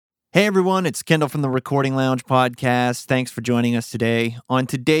Hey everyone, it's Kendall from the Recording Lounge podcast. Thanks for joining us today. On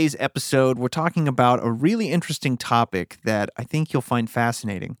today's episode, we're talking about a really interesting topic that I think you'll find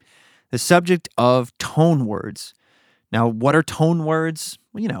fascinating. The subject of tone words. Now, what are tone words?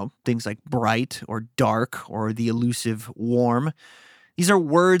 Well, things like bright or dark or the elusive warm. These are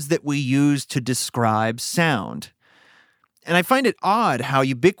words that we use to describe sound. And I find it odd how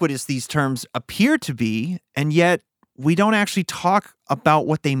ubiquitous these terms appear to be, and yet we don't actually talk about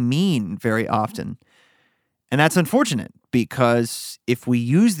what they mean very often. And that's unfortunate because if we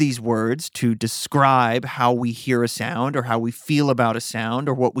use these words to describe how we hear a sound or how we feel about a sound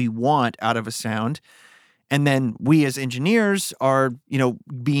or what we want out of a sound, and then we as engineers are,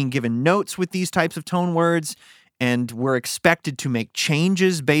 being given notes with these types of tone words, and we're expected to make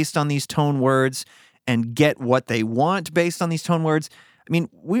changes based on these tone words and get what they want based on these tone words.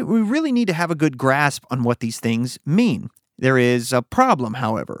 We really need to have a good grasp on what these things mean. There is a problem,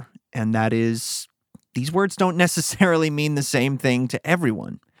 however, and that is these words don't necessarily mean the same thing to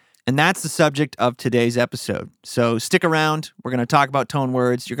everyone. And that's the subject of today's episode. So stick around. We're going to talk about tone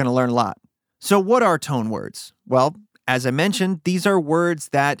words. You're going to learn a lot. So what are tone words? Well, as I mentioned, these are words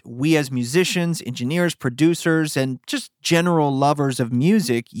that we as musicians, engineers, producers, and just general lovers of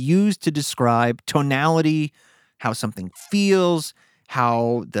music use to describe tonality, how something feels,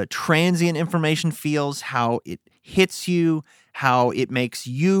 how the transient information feels, how it hits you, how it makes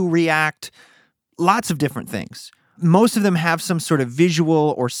you react, lots of different things. Most of them have some sort of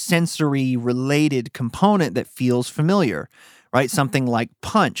visual or sensory related component that feels familiar, right? Something like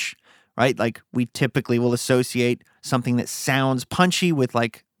punch, right? Like we typically will associate something that sounds punchy with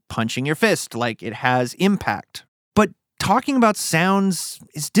like punching your fist, like it has impact. But talking about sounds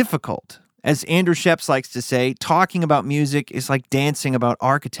is difficult. As Andrew Scheps likes to say, talking about music is like dancing about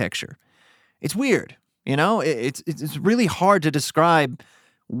architecture. It's weird, It's really hard to describe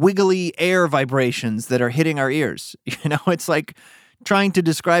wiggly air vibrations that are hitting our ears. It's like trying to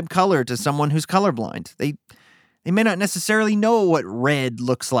describe color to someone who's colorblind. They may not necessarily know what red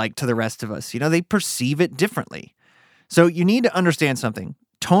looks like to the rest of us. They perceive it differently. So you need to understand something.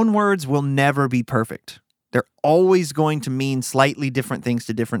 Tone words will never be perfect. They're always going to mean slightly different things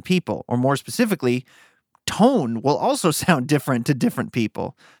to different people. Or more specifically, tone will also sound different to different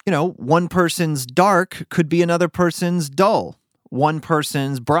people. One person's dark could be another person's dull. One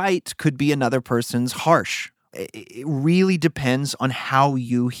person's bright could be another person's harsh. It really depends on how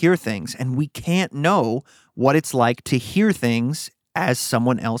you hear things. And we can't know what it's like to hear things as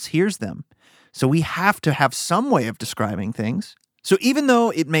someone else hears them. So we have to have some way of describing things. So even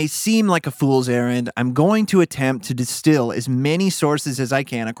though it may seem like a fool's errand, I'm going to attempt to distill as many sources as I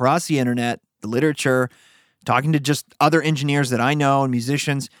can across the internet, the literature, talking to just other engineers that I know and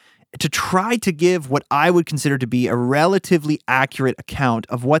musicians, to try to give what I would consider to be a relatively accurate account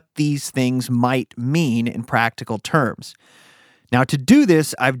of what these things might mean in practical terms. Now, to do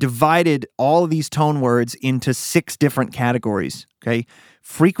this, I've divided all of these tone words into 6 different categories, okay?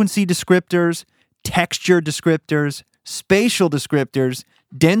 Frequency descriptors, texture descriptors, spatial descriptors,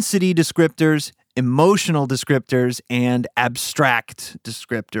 density descriptors, emotional descriptors, and abstract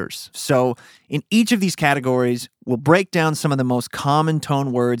descriptors. So in each of these categories, we'll break down some of the most common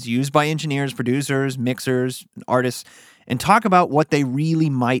tone words used by engineers, producers, mixers, and artists, and talk about what they really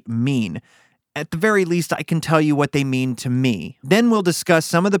might mean. At the very least, I can tell you what they mean to me. Then we'll discuss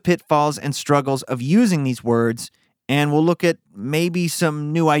some of the pitfalls and struggles of using these words, and we'll look at maybe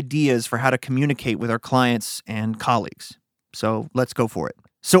some new ideas for how to communicate with our clients and colleagues. So let's go for it.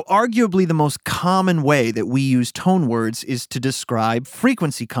 So arguably the most common way that we use tone words is to describe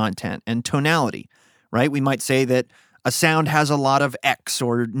frequency content and tonality, right? We might say that a sound has a lot of X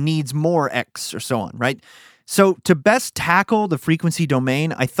or needs more X or so on, right? So to best tackle the frequency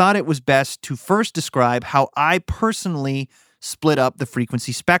domain, I thought it was best to first describe how I personally split up the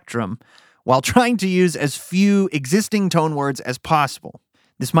frequency spectrum while trying to use as few existing tone words as possible.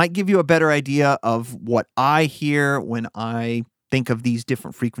 This might give you a better idea of what I hear when I think of these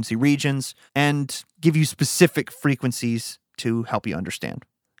different frequency regions and give you specific frequencies to help you understand.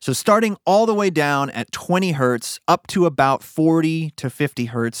 So starting all the way down at 20 hertz up to about 40 to 50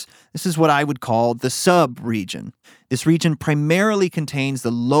 hertz, this is what I would call the sub-region. This region primarily contains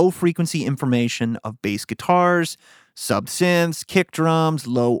the low-frequency information of bass guitars, sub-synths, kick drums,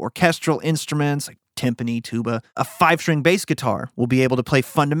 low orchestral instruments like timpani, tuba. A 5-string bass guitar will be able to play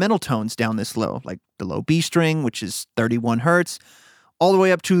fundamental tones down this low, like the low B string, which is 31 hertz, all the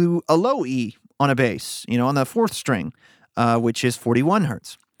way up to a low E on a bass, on the 4th string, which is 41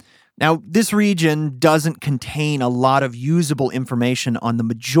 hertz. Now, this region doesn't contain a lot of usable information on the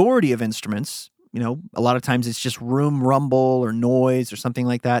majority of instruments, A lot of times it's just room rumble or noise or something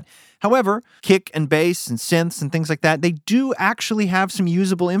like that. However, kick and bass and synths and things like that, they do actually have some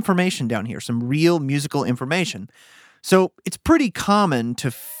usable information down here, some real musical information. So it's pretty common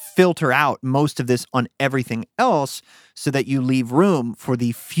to filter out most of this on everything else so that you leave room for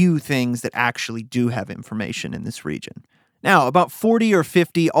the few things that actually do have information in this region. Now, about 40 or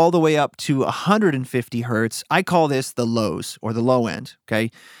 50 all the way up to 150 hertz, I call this the lows or the low end,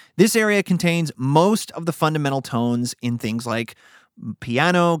 okay? This area contains most of the fundamental tones in things like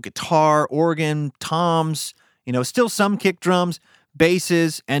piano, guitar, organ, toms, still some kick drums,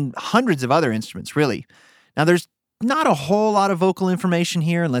 basses, and hundreds of other instruments, really. Now, there's not a whole lot of vocal information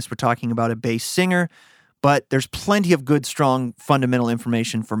here unless we're talking about a bass singer, but there's plenty of good, strong, fundamental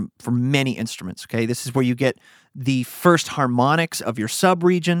information for many instruments, okay? This is where you get the first harmonics of your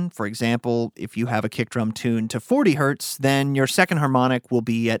sub-region. For example, if you have a kick drum tuned to 40 hertz, then your second harmonic will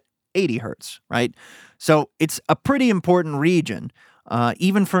be at 80 hertz, right? So it's a pretty important region,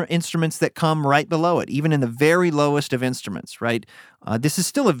 even for instruments that come right below it, even in the very lowest of instruments, right? This is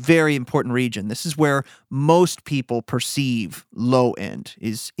still a very important region. This is where most people perceive low end,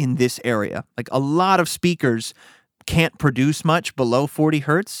 is in this area. Like a lot of speakers can't produce much below 40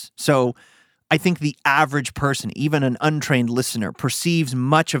 hertz. So I think the average person, even an untrained listener, perceives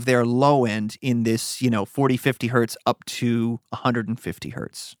much of their low end in this, 40, 50 hertz up to 150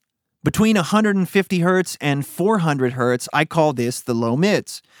 hertz. Between 150 hertz and 400 hertz, I call this the low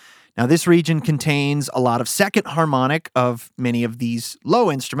mids. Now, this region contains a lot of second harmonic of many of these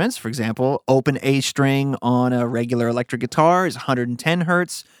low instruments. For example, open A string on a regular electric guitar is 110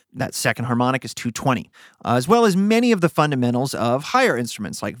 hertz. That second harmonic is 220, as well as many of the fundamentals of higher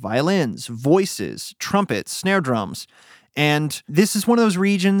instruments like violins, voices, trumpets, snare drums. And this is one of those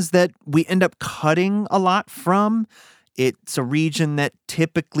regions that we end up cutting a lot from. It's a region that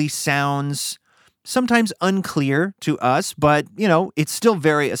typically sounds sometimes unclear to us, but, it's still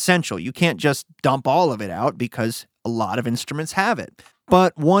very essential. You can't just dump all of it out because a lot of instruments have it.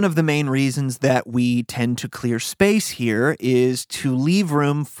 But one of the main reasons that we tend to clear space here is to leave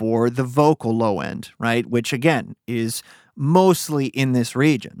room for the vocal low end, right? Which, again, is mostly in this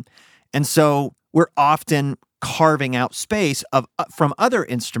region. And so we're often carving out space from other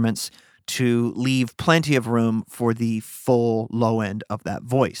instruments to leave plenty of room for the full low end of that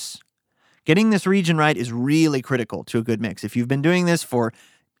voice. Getting this region right is really critical to a good mix. If you've been doing this for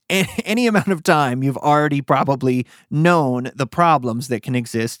any amount of time, you've already probably known the problems that can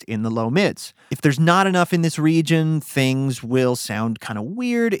exist in the low mids. If there's not enough in this region, things will sound kind of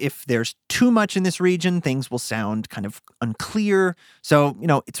weird. If there's too much in this region, things will sound kind of unclear. So,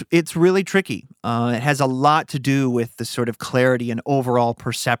 it's really tricky. It has a lot to do with the sort of clarity and overall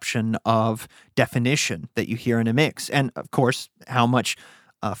perception of definition that you hear in a mix. And, of course, how much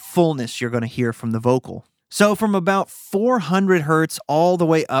fullness you're going to hear from the vocal. So from about 400 hertz all the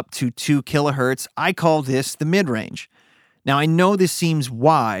way up to 2 kilohertz, I call this the mid-range. Now, I know this seems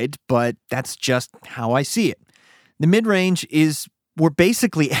wide, but that's just how I see it. The mid-range is where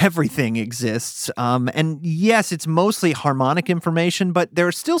basically everything exists. And yes, it's mostly harmonic information, but there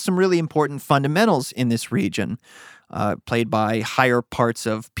are still some really important fundamentals in this region, played by higher parts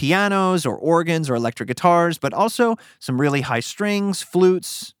of pianos or organs or electric guitars, but also some really high strings,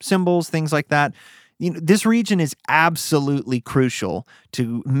 flutes, cymbals, things like that. This region is absolutely crucial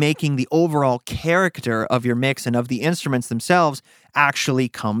to making the overall character of your mix and of the instruments themselves actually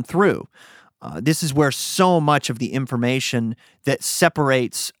come through. This is where so much of the information that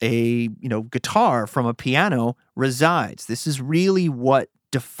separates a guitar from a piano resides. This is really what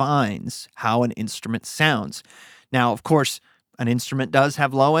defines how an instrument sounds. Now, of course, an instrument does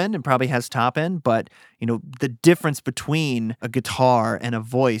have low end and probably has top end, but the difference between a guitar and a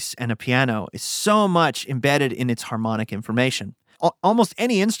voice and a piano is so much embedded in its harmonic information. Almost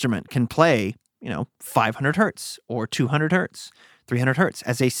any instrument can play, 500 hertz or 200 hertz, 300 hertz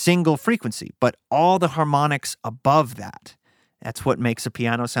as a single frequency, but all the harmonics above that, that's what makes a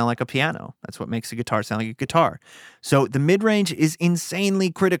piano sound like a piano. That's what makes a guitar sound like a guitar. So the mid-range is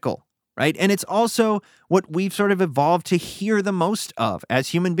insanely critical. Right? And it's also what we've sort of evolved to hear the most of as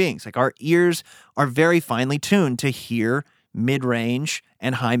human beings. Like our ears are very finely tuned to hear mid-range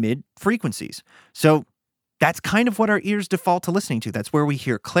and high-mid frequencies. So that's kind of what our ears default to listening to. That's where we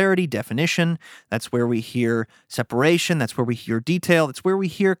hear clarity, definition. That's where we hear separation. That's where we hear detail. That's where we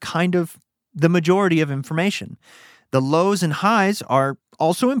hear kind of the majority of information. The lows and highs are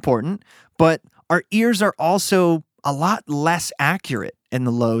also important, but our ears are also a lot less accurate in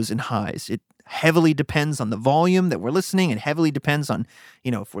the lows and highs. It heavily depends on the volume that we're listening. It heavily depends on,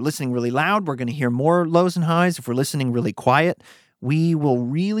 if we're listening really loud, we're going to hear more lows and highs. If we're listening really quiet, we will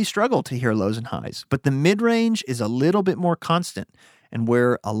really struggle to hear lows and highs. But the mid-range is a little bit more constant, and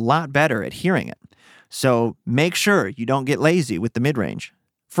we're a lot better at hearing it. So make sure you don't get lazy with the mid-range.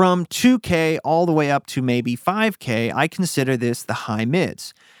 From 2K all the way up to maybe 5K, I consider this the high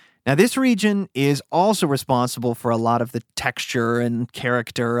mids. Now, this region is also responsible for a lot of the texture and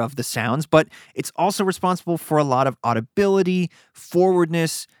character of the sounds, but it's also responsible for a lot of audibility,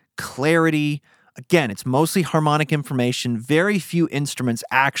 forwardness, clarity. Again, it's mostly harmonic information. Very few instruments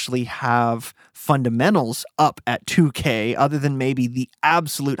actually have fundamentals up at 2K, other than maybe the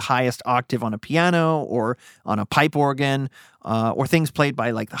absolute highest octave on a piano or on a pipe organ, or things played by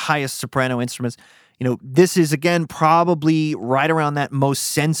like the highest soprano instruments. This is, again, probably right around that most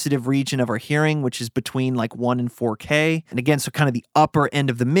sensitive region of our hearing, which is between like 1 and 4K. And again, so kind of the upper end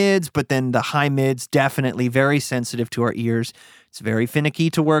of the mids, but then the high mids, definitely very sensitive to our ears. It's very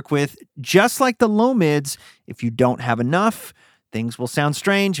finicky to work with. Just like the low mids, if you don't have enough, things will sound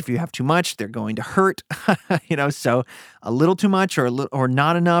strange. If you have too much, they're going to hurt. So a little too much or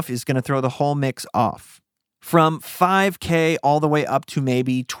not enough is going to throw the whole mix off. From 5K all the way up to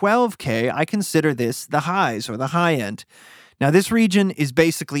maybe 12K, I consider this the highs or the high end. Now, this region is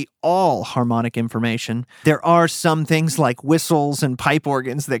basically all harmonic information. There are some things like whistles and pipe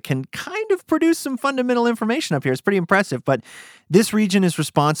organs that can kind of produce some fundamental information up here. It's pretty impressive, but this region is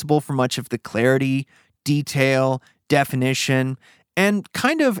responsible for much of the clarity, detail, definition, and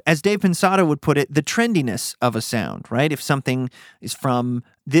kind of, as Dave Pensado would put it, the trendiness of a sound, right? If something is from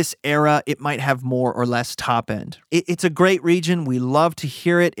this era, it might have more or less top end. It's a great region. We love to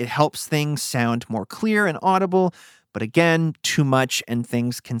hear it. It helps things sound more clear and audible. But again, too much and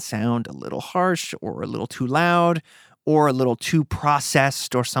things can sound a little harsh or a little too loud or a little too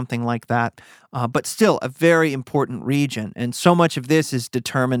processed or something like that. But still a very important region. And so much of this is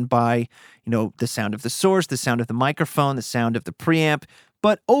determined by, the sound of the source, the sound of the microphone, the sound of the preamp.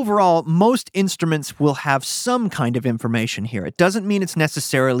 But overall, most instruments will have some kind of information here. It doesn't mean it's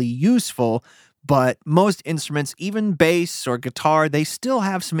necessarily useful, but most instruments, even bass or guitar, they still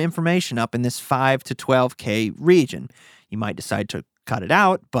have some information up in this 5 to 12K region. You might decide to cut it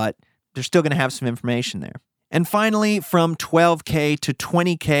out, but they're still going to have some information there. And finally, from 12K to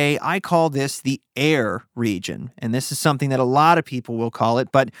 20K, I call this the air region. And this is something that a lot of people will call it,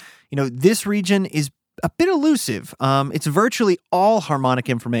 but this region is a bit elusive. It's virtually all harmonic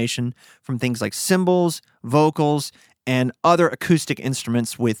information from things like cymbals, vocals, and other acoustic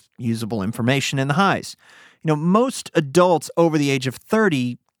instruments with usable information in the highs. Most adults over the age of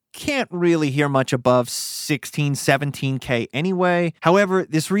 30 can't really hear much above 16, 17K anyway. However,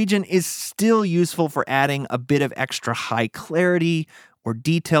 this region is still useful for adding a bit of extra high clarity or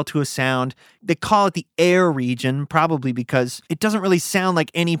detail to a sound. They call it the air region, probably because it doesn't really sound like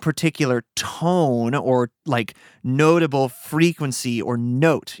any particular tone or like notable frequency or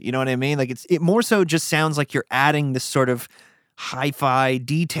note. You know what I mean? Like it more so just sounds like you're adding this sort of hi-fi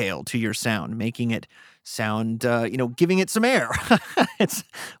detail to your sound, making it sound, giving it some air. It's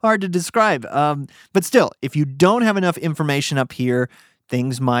hard to describe. But still, if you don't have enough information up here,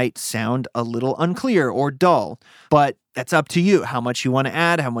 things might sound a little unclear or dull. But that's up to you, how much you want to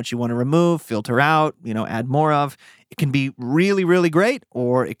add, how much you want to remove, filter out, add more of. It can be really, really great,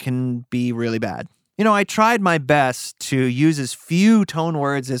 or it can be really bad. I tried my best to use as few tone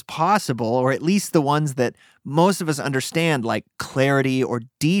words as possible, or at least the ones that most of us understand, like clarity or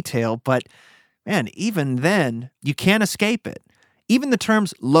detail, but man, even then, you can't escape it. Even the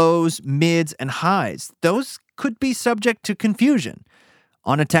terms lows, mids, and highs, those could be subject to confusion.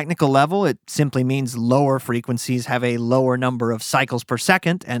 On a technical level, it simply means lower frequencies have a lower number of cycles per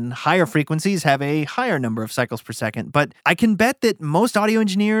second, and higher frequencies have a higher number of cycles per second. But I can bet that most audio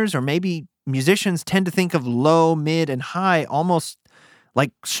engineers or maybe musicians tend to think of low, mid, and high almost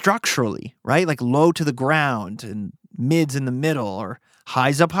like structurally, right? Like low to the ground and mids in the middle or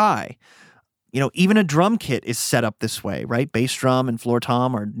highs up high. Even a drum kit is set up this way, right? Bass drum and floor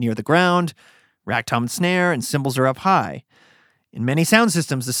tom are near the ground, rack tom and snare, and cymbals are up high. In many sound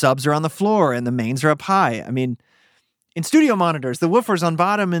systems, the subs are on the floor and the mains are up high. In studio monitors, the woofer's on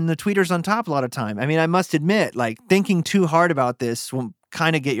bottom and the tweeter's on top a lot of time. I must admit, thinking too hard about this will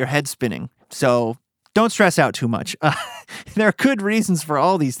kind of get your head spinning. So don't stress out too much. There are good reasons for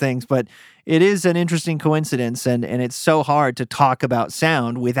all these things, but it is an interesting coincidence, and it's so hard to talk about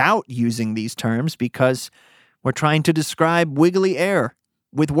sound without using these terms because we're trying to describe wiggly air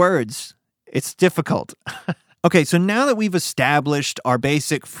with words. It's difficult. Okay, so now that we've established our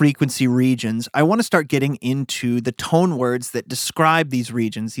basic frequency regions, I want to start getting into the tone words that describe these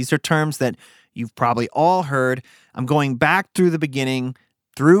regions. These are terms that you've probably all heard. I'm going back through the beginning,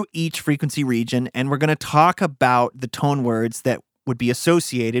 through each frequency region, and we're going to talk about the tone words that would be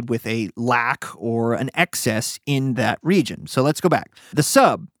associated with a lack or an excess in that region. So let's go back. The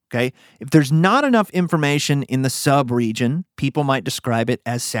sub, okay? If there's not enough information in the sub region, people might describe it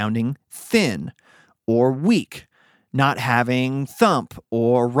as sounding thin or weak, not having thump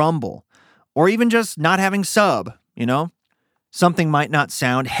or rumble, or even just not having sub, Something might not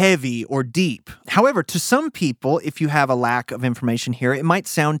sound heavy or deep. However, to some people, if you have a lack of information here, it might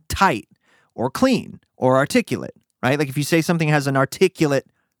sound tight or clean or articulate, right? Like if you say something has an articulate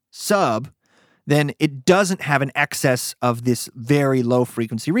sub, then it doesn't have an excess of this very low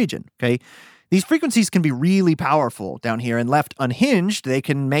frequency region, okay? These frequencies can be really powerful down here, and left unhinged, they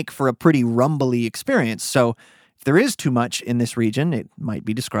can make for a pretty rumbly experience. So if there is too much in this region, it might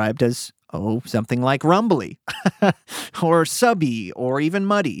be described as, something like rumbly or subby or even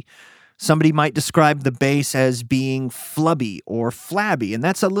muddy. Somebody might describe the bass as being flubby or flabby, and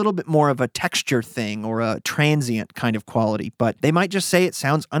that's a little bit more of a texture thing or a transient kind of quality, but they might just say it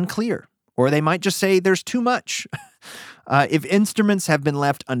sounds unclear, or they might just say there's too much. If instruments have been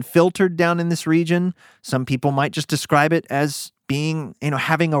left unfiltered down in this region, some people might just describe it as being,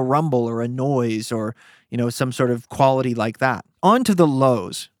 having a rumble or a noise or, some sort of quality like that. On to the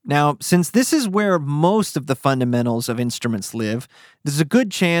lows. Now, since this is where most of the fundamentals of instruments live, there's a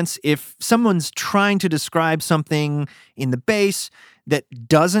good chance if someone's trying to describe something in the bass that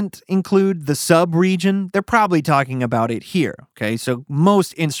doesn't include the sub region, they're probably talking about it here, okay? So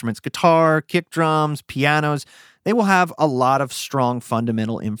most instruments, guitar, kick drums, pianos, they will have a lot of strong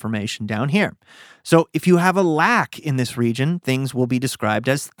fundamental information down here. So if you have a lack in this region, things will be described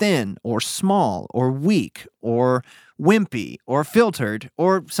as thin or small or weak or wimpy or filtered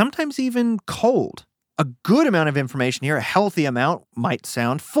or sometimes even cold. A good amount of information here, a healthy amount, might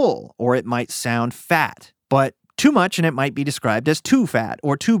sound full or it might sound fat, but too much and it might be described as too fat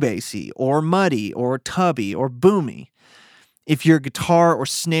or too bassy or muddy or tubby or boomy. If your guitar or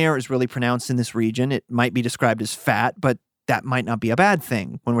snare is really pronounced in this region, it might be described as fat, but that might not be a bad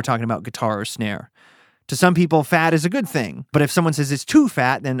thing when we're talking about guitar or snare. To some people, fat is a good thing, but if someone says it's too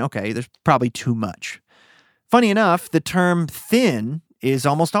fat, then okay, there's probably too much. Funny enough, the term thin is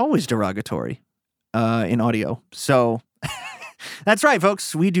almost always derogatory in audio. So that's right,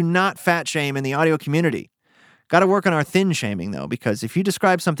 folks. We do not fat shame in the audio community. Got to work on our thin shaming, though, because if you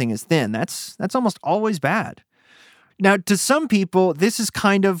describe something as thin, that's almost always bad. Now, to some people, this is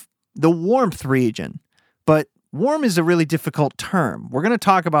kind of the warmth region, but warm is a really difficult term. We're going to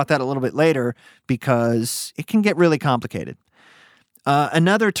talk about that a little bit later because it can get really complicated.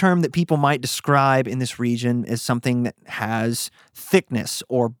 Another term that people might describe in this region is something that has thickness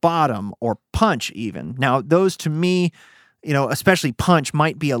or bottom or punch even. Now, those to me, especially punch,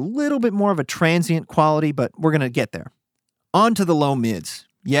 might be a little bit more of a transient quality, but we're going to get there. On to the low mids.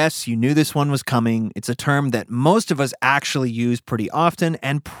 Yes, you knew this one was coming. It's a term that most of us actually use pretty often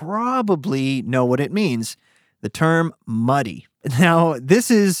and probably know what it means. The term muddy. Now,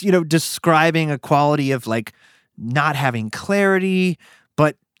 this is, describing a quality of not having clarity,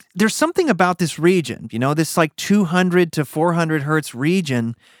 but there's something about this region, this 200 to 400 hertz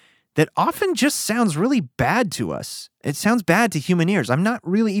region that often just sounds really bad to us. It sounds bad to human ears. I'm not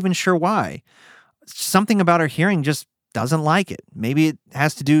really even sure why. Something about our hearing just doesn't like it. Maybe it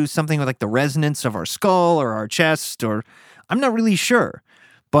has to do something with the resonance of our skull or our chest, or I'm not really sure.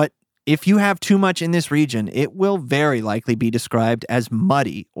 But if you have too much in this region, it will very likely be described as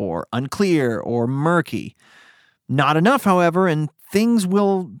muddy or unclear or murky. Not enough, however, and things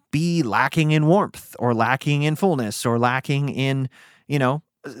will be lacking in warmth or lacking in fullness or lacking in,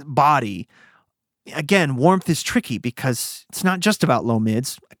 body. Again, warmth is tricky because it's not just about low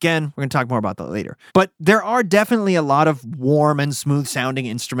mids. Again, we're going to talk more about that later. But there are definitely a lot of warm and smooth sounding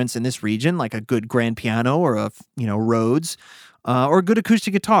instruments in this region, like a good grand piano or a, Rhodes, or a good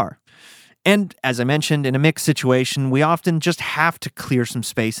acoustic guitar. And as I mentioned, in a mixed situation, we often just have to clear some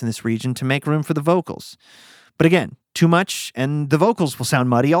space in this region to make room for the vocals. But again, too much and the vocals will sound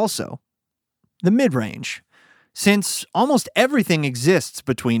muddy also. The mid-range. Since almost everything exists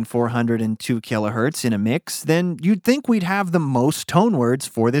between 400 and 2 kilohertz in a mix, then you'd think we'd have the most tone words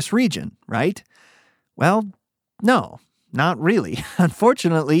for this region, right? Well, no, not really.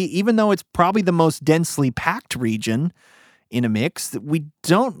 Unfortunately, even though it's probably the most densely packed region in a mix, we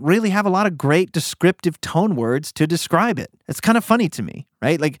don't really have a lot of great descriptive tone words to describe it. It's kind of funny to me,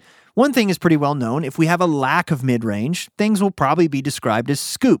 right? One thing is pretty well known. If we have a lack of mid-range, things will probably be described as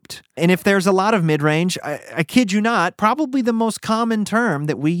scooped. And if there's a lot of mid-range, I kid you not, probably the most common term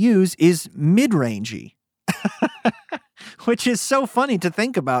that we use is mid-rangey. Which is so funny to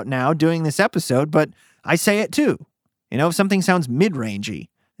think about now doing this episode, but I say it too. If something sounds mid-rangey,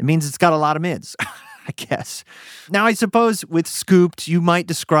 it means it's got a lot of mids. I guess. Now, I suppose with scooped, you might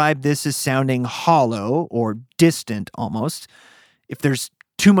describe this as sounding hollow or distant almost. If there's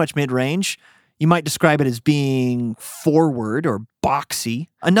too much mid-range, you might describe it as being forward or boxy.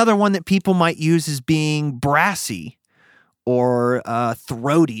 Another one that people might use is being brassy or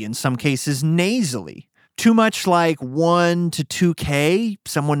throaty, in some cases nasally. Too much like 1 to 2K,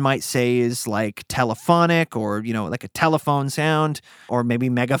 someone might say is like telephonic or, like a telephone sound or maybe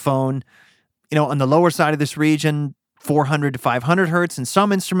megaphone. On the lower side of this region, 400 to 500 hertz in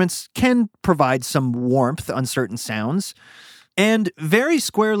some instruments can provide some warmth on certain sounds. And very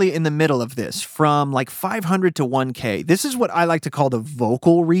squarely in the middle of this, from like 500 to 1K, this is what I like to call the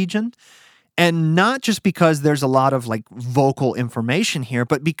vocal region. And not just because there's a lot of like vocal information here,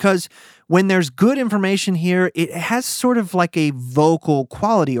 but because when there's good information here, it has sort of like a vocal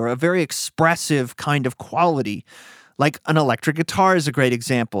quality or a very expressive kind of quality. Like an electric guitar is a great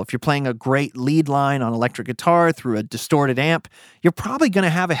example. If you're playing a great lead line on electric guitar through a distorted amp, you're probably going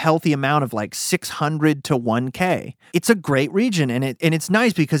to have a healthy amount of like 600 to 1K. It's a great region, and it's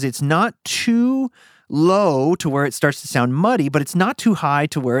nice because it's not too low to where it starts to sound muddy, but it's not too high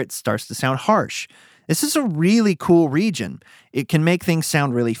to where it starts to sound harsh. This is a really cool region. It can make things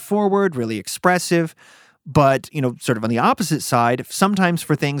sound really forward, really expressive. But, sort of on the opposite side, sometimes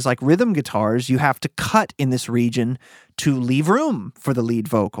for things like rhythm guitars, you have to cut in this region to leave room for the lead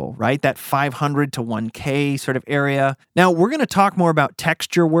vocal, right? That 500 to 1K sort of area. Now, we're going to talk more about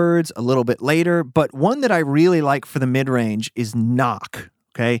texture words a little bit later, but one that I really like for the mid-range is knock,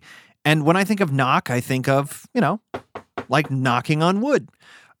 okay? And when I think of knock, I think of, like knocking on wood.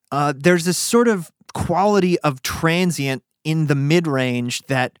 There's this sort of quality of transient in the mid-range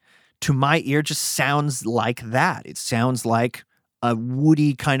that to my ear just sounds like that. It sounds like a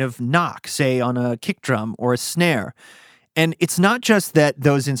woody kind of knock, say on a kick drum or a snare. And it's not just that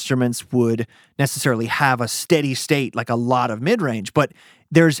those instruments would necessarily have a steady state, like a lot of mid-range, but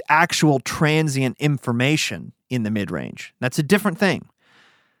there's actual transient information in the mid-range. That's a different thing.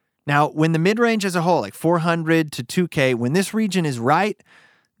 Now, when the mid-range as a whole, like 400 to 2K, when this region is right,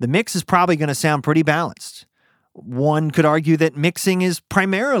 the mix is probably going to sound pretty balanced. One could argue that mixing is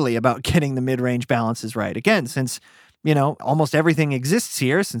primarily about getting the mid-range balances right. Again, since, almost everything exists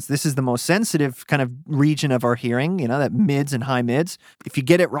here, since this is the most sensitive kind of region of our hearing, that mids and high mids. If you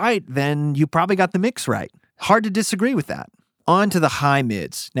get it right, then you probably got the mix right. Hard to disagree with that. On to the high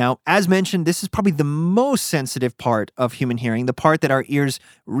mids. Now, as mentioned, this is probably the most sensitive part of human hearing, the part that our ears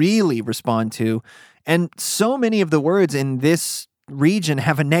really respond to. And so many of the words in this region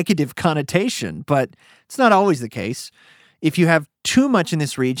have a negative connotation, but it's not always the case. If you have too much in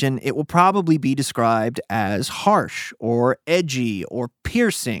this region, it will probably be described as harsh or edgy or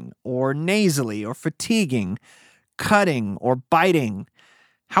piercing or nasally or fatiguing, cutting or biting.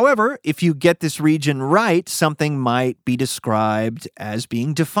 However, if you get this region right, something might be described as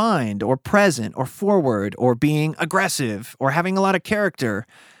being defined or present or forward or being aggressive or having a lot of character.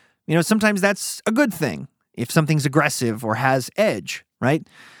 Sometimes that's a good thing if something's aggressive or has edge, right?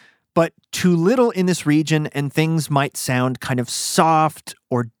 But too little in this region and things might sound kind of soft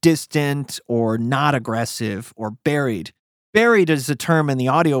or distant or not aggressive or buried. Buried is a term in the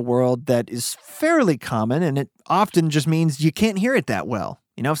audio world that is fairly common, and it often just means you can't hear it that well.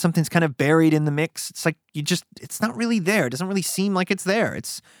 If something's kind of buried in the mix, it's like it's not really there. It doesn't really seem like it's there.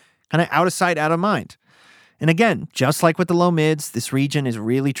 It's kind of out of sight, out of mind. And again, just like with the low mids, this region is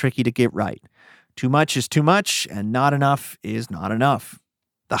really tricky to get right. Too much is too much, and not enough is not enough.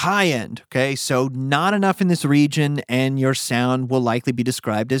 The high end, okay? So not enough in this region, and your sound will likely be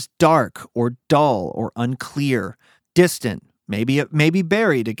described as dark or dull or unclear, distant, maybe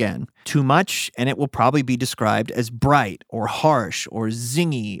buried again. Too much, and it will probably be described as bright or harsh or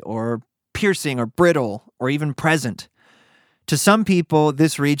zingy or piercing or brittle or even present. To some people,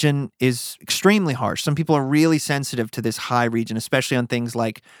 this region is extremely harsh. Some people are really sensitive to this high region, especially on things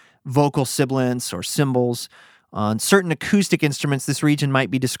like vocal sibilants or cymbals. On certain acoustic instruments, this region might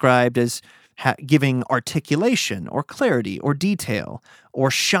be described as giving articulation or clarity or detail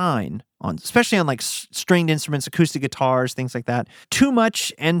or shine, especially on like stringed instruments, acoustic guitars, things like that. Too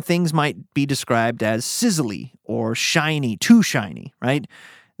much, and things might be described as sizzly or shiny, too shiny, right?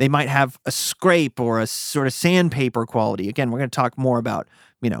 They might have a scrape or a sort of sandpaper quality. Again, we're going to talk more about,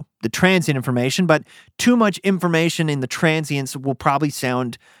 the transient information, but too much information in the transients will probably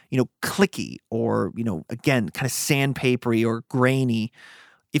sound, clicky or, again, kind of sandpapery or grainy.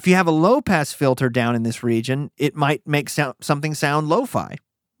 If you have a low pass filter down in this region, it might make something sound lo-fi,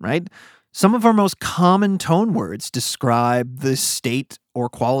 right? Some of our most common tone words describe the state or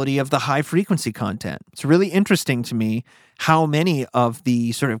quality of the high frequency content. It's really interesting to me how many of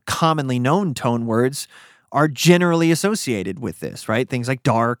the sort of commonly known tone words are generally associated with this, right? Things like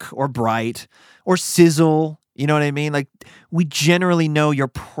dark or bright or sizzle. You know what I mean? Like, we generally know you're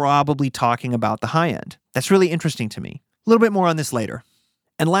probably talking about the high end. That's really interesting to me. A little bit more on this later.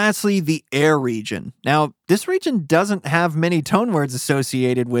 And lastly, the air region. Now, this region doesn't have many tone words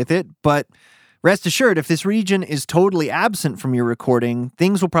associated with it, but rest assured, if this region is totally absent from your recording,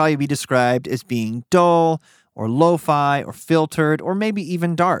 things will probably be described as being dull or lo-fi or filtered or maybe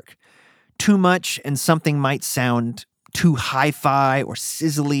even dark. Too much and something might sound too hi-fi or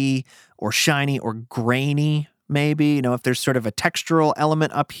sizzly or shiny or grainy, maybe. You know, if there's sort of a textural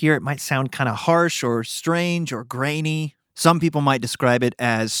element up here, it might sound kind of harsh or strange or grainy. Some people might describe it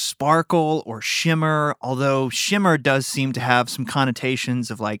as sparkle or shimmer, although shimmer does seem to have some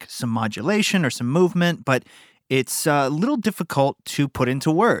connotations of like some modulation or some movement, but it's a little difficult to put into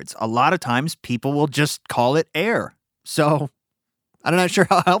words. A lot of times people will just call it air. So I'm not sure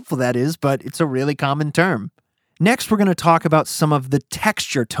how helpful that is, but it's a really common term. Next, we're going to talk about some of the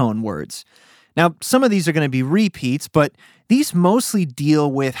texture tone words. Now, some of these are going to be repeats, but these mostly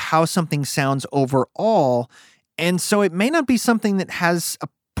deal with how something sounds overall. And so it may not be something that has a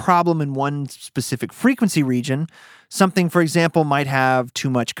problem in one specific frequency region. Something, for example, might have too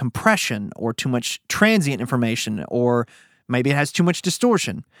much compression or too much transient information, or maybe it has too much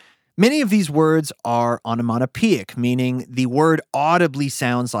distortion. Many of these words are onomatopoeic, meaning the word audibly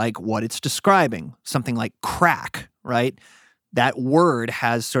sounds like what it's describing. Something like crack, right? That word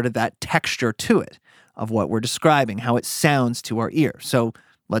has sort of that texture to it of what we're describing, how it sounds to our ear. So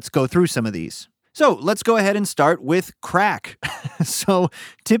let's go through some of these. So let's go ahead and start with crack. So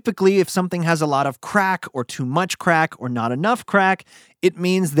typically, if something has a lot of crack or too much crack or not enough crack, it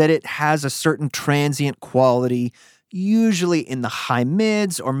means that it has a certain transient quality, usually in the high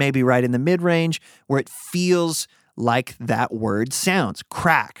mids or maybe right in the mid-range, where it feels like that word sounds.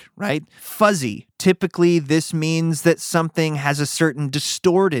 Crack, right? Fuzzy. Typically, this means that something has a certain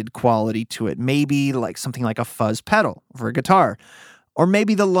distorted quality to it, maybe like something like a fuzz pedal for a guitar. Or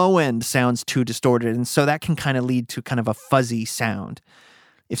maybe the low end sounds too distorted, and so that can kind of lead to kind of a fuzzy sound.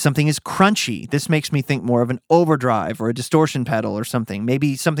 If something is crunchy, this makes me think more of an overdrive or a distortion pedal or something.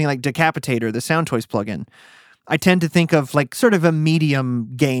 Maybe something like Decapitator, the Soundtoys plugin. I tend to think of like sort of a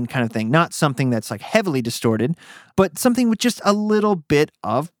medium gain kind of thing, not something that's like heavily distorted, but something with just a little bit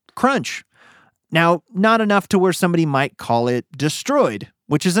of crunch. Now, not enough to where somebody might call it destroyed,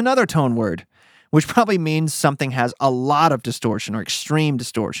 which is another tone word, which probably means something has a lot of distortion or extreme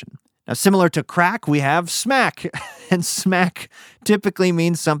distortion. Now, similar to crack, we have smack, and smack typically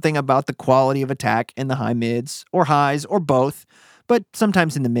means something about the quality of attack in the high mids or highs or both, but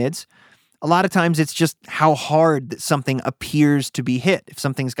sometimes in the mids. A lot of times it's just how hard that something appears to be hit. If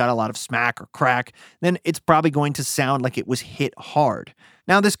something's got a lot of smack or crack, then it's probably going to sound like it was hit hard.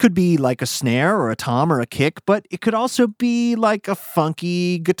 Now, this could be like a snare or a tom or a kick, but it could also be like a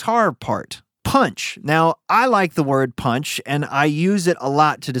funky guitar part. Punch. Now, I like the word punch, and I use it a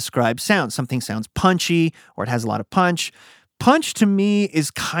lot to describe sound. Something sounds punchy, or it has a lot of punch. Punch to me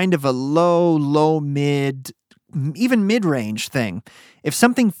is kind of a low, mid, even mid-range thing. If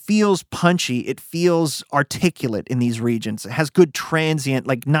something feels punchy, it feels articulate in these regions. It has good transient,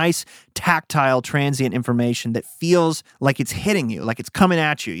 like nice tactile transient information that feels like it's hitting you, like it's coming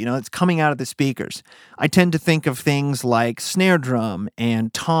at you, it's coming out of the speakers. I tend to think of things like snare drum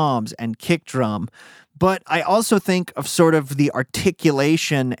and toms and kick drum, but I also think of sort of the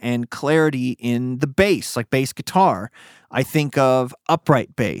articulation and clarity in the bass, like bass guitar. I think of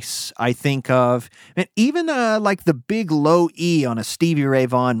upright bass. I think of even like the big low E on a Stevie Ray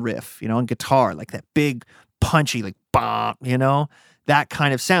Vaughan riff, on guitar, like that big punchy, like bop, that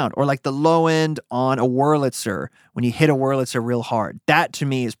kind of sound. Or like the low end on a Wurlitzer, when you hit a Wurlitzer real hard. That to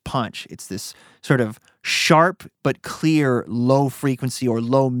me is punch. It's this sort of sharp but clear low frequency or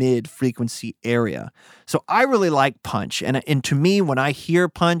low mid frequency area. So I really like punch. And to me, when I hear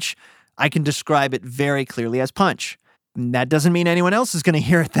punch, I can describe it very clearly as punch. That doesn't mean anyone else is going to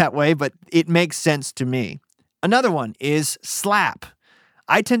hear it that way, but it makes sense to me. Another one is slap.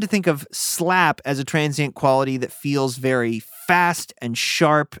 I tend to think of slap as a transient quality that feels very fast and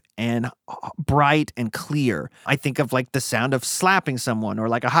sharp and bright and clear. I think of like the sound of slapping someone or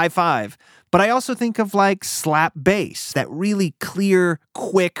like a high five. But I also think of like slap bass, that really clear,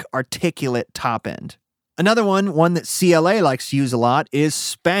 quick, articulate top end. Another one that CLA likes to use a lot is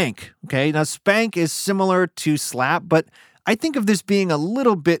spank. Okay, now spank is similar to slap, but I think of this being a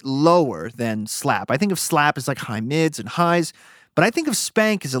little bit lower than slap. I think of slap as like high mids and highs, But I think of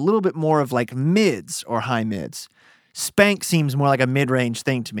spank as a little bit more of like mids or high mids. Spank seems more like a mid-range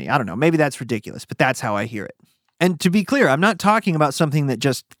thing to me. I don't know, maybe that's ridiculous, but that's how I hear it. And to be clear, I'm not talking about something that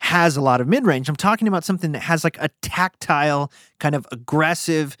just has a lot of mid-range. I'm talking about something that has like a tactile, kind of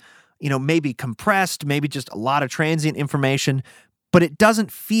aggressive, maybe compressed, maybe just a lot of transient information, but it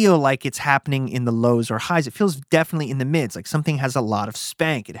doesn't feel like it's happening in the lows or highs. It feels definitely in the mids, like something has a lot of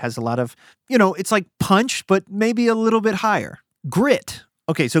spank. It has a lot of, it's like punch, but maybe a little bit higher. Grit.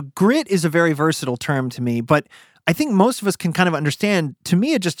 Okay, so grit is a very versatile term to me, but I think most of us can kind of understand. To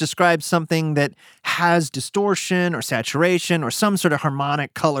me, it just describes something that has distortion or saturation or some sort of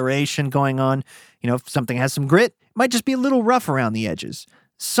harmonic coloration going on. If something has some grit, it might just be a little rough around the edges.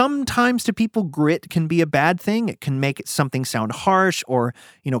 Sometimes to people, grit can be a bad thing. It can make something sound harsh or,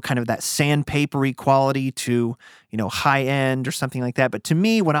 kind of that sandpapery quality to, high end or something like that. But to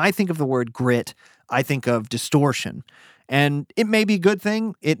me, when I think of the word grit, I think of distortion. And it may be a good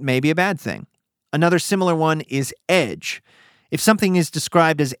thing. It may be a bad thing. Another similar one is edge. If something is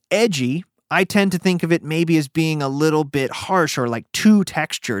described as edgy, I tend to think of it maybe as being a little bit harsh or like too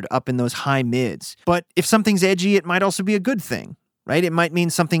textured up in those high mids. But if something's edgy, it might also be a good thing, right? It might mean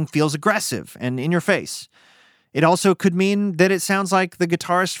something feels aggressive and in your face. It also could mean that it sounds like the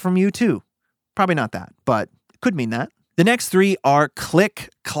guitarist from U2. Probably not that, but it could mean that. The next three are click,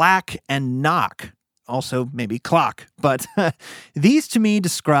 clack, and knock. Also maybe clock, but these to me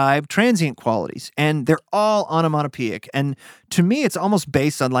describe transient qualities, and they're all onomatopoeic. And to me, it's almost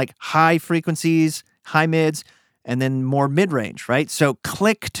based on like high frequencies, high mids, and then more mid-range, right? So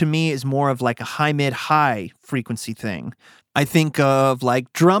click to me is more of like a high mid high frequency thing. I think of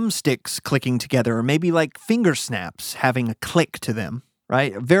like drumsticks clicking together, or maybe like finger snaps having a click to them,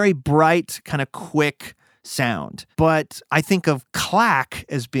 right? A very bright, kind of quick sound. But I think of clack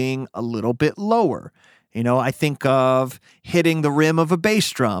as being a little bit lower. I think of hitting the rim of a bass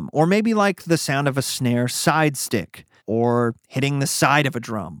drum, or maybe like the sound of a snare side stick, or hitting the side of a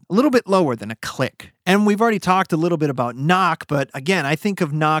drum, a little bit lower than a click. And we've already talked a little bit about knock, but again, I think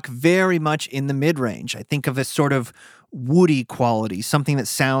of knock very much in the mid-range. I think of a sort of woody quality, something that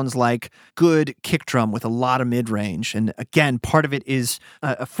sounds like good kick drum with a lot of mid-range. And again, part of it is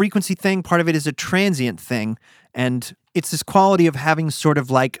a frequency thing, part of it is a transient thing. And it's this quality of having sort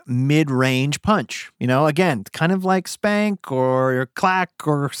of like mid-range punch, again, kind of like spank or clack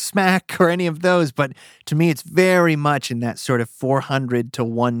or smack or any of those. But to me, it's very much in that sort of 400 to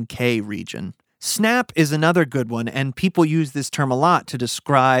 1K region. Snap is another good one, and people use this term a lot to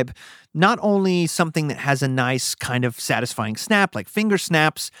describe not only something that has a nice kind of satisfying snap, like finger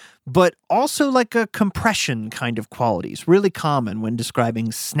snaps, but also like a compression kind of qualities. Really common when describing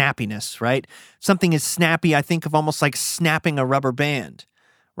snappiness, right? Something is snappy, I think of almost like snapping a rubber band,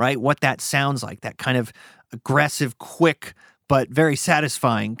 right? What that sounds like, that kind of aggressive, quick, but very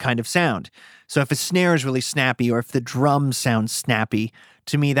satisfying kind of sound. So if a snare is really snappy, or if the drums sound snappy,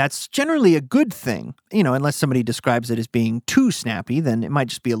 to me, that's generally a good thing. Unless somebody describes it as being too snappy, then it might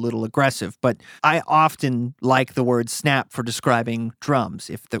just be a little aggressive. But I often like the word snap for describing drums.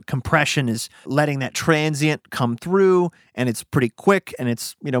 If the compression is letting that transient come through and it's pretty quick and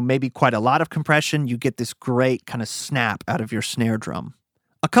it's, maybe quite a lot of compression, you get this great kind of snap out of your snare drum.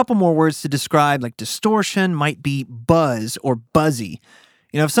 A couple more words to describe like distortion might be buzz or buzzy.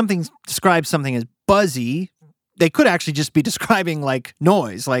 If something describes something as buzzy, they could actually just be describing like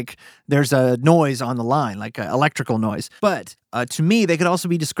noise, like there's a noise on the line, like an electrical noise. But to me, they could also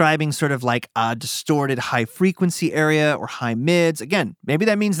be describing sort of like a distorted high frequency area or high mids. Again, maybe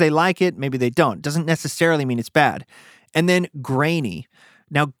that means they like it, maybe they don't. Doesn't necessarily mean it's bad. And then grainy.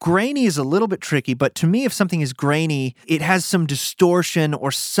 Now, grainy is a little bit tricky, but to me, if something is grainy, it has some distortion or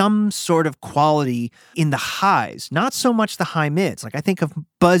some sort of quality in the highs, not so much the high mids. Like I think of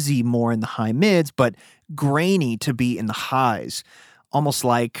buzzy more in the high mids, but grainy to be in the highs. Almost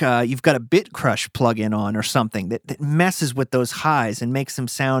like you've got a bit crush plug-in on or something that messes with those highs and makes them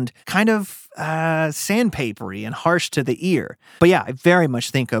sound kind of sandpapery and harsh to the ear. But yeah, I very much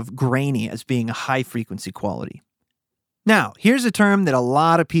think of grainy as being a high frequency quality. Now, here's a term that a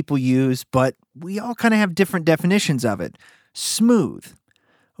lot of people use, but we all kind of have different definitions of it. Smooth.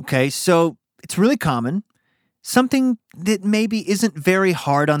 Okay, so it's really common. Something that maybe isn't very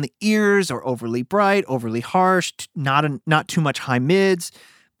hard on the ears or overly bright, overly harsh, not too much high mids,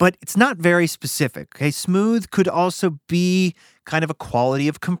 but it's not very specific. Okay, smooth could also be kind of a quality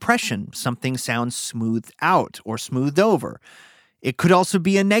of compression. Something sounds smoothed out or smoothed over. It could also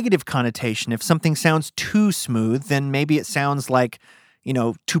be a negative connotation. If something sounds too smooth, then maybe it sounds like,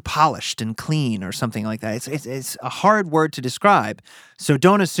 too polished and clean or something like that. It's a hard word to describe. So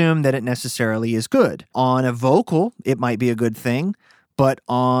don't assume that it necessarily is good. On a vocal, it might be a good thing, but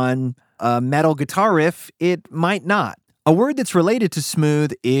on a metal guitar riff, it might not. A word that's related to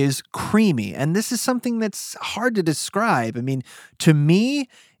smooth is creamy, and this is something that's hard to describe. I mean, to me,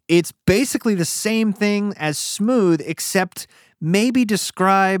 it's basically the same thing as smooth, except maybe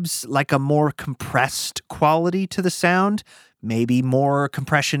describes like a more compressed quality to the sound, maybe more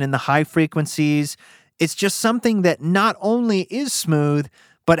compression in the high frequencies. It's just something that not only is smooth,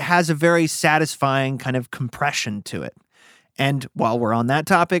 but has a very satisfying kind of compression to it. And while we're on that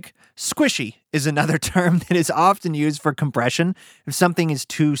topic, squishy is another term that is often used for compression. If something is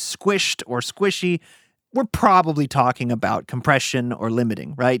too squished or squishy, we're probably talking about compression or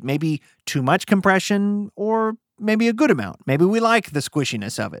limiting, right? Maybe too much compression or maybe a good amount. Maybe we like the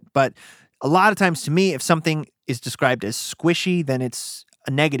squishiness of it. But a lot of times to me, if something is described as squishy, then it's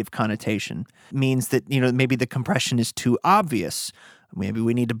a negative connotation. It means that, maybe the compression is too obvious. Maybe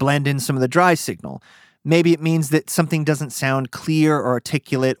we need to blend in some of the dry signal. Maybe it means that something doesn't sound clear or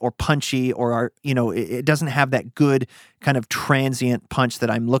articulate or punchy or, it doesn't have that good kind of transient punch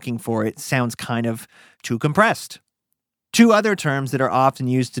that I'm looking for. It sounds kind of too compressed. Two other terms that are often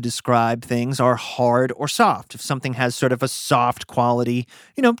used to describe things are hard or soft. If something has sort of a soft quality,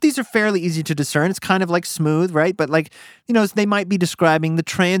 these are fairly easy to discern. It's kind of like smooth, right? But they might be describing the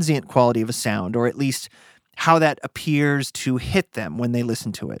transient quality of a sound, or at least how that appears to hit them when they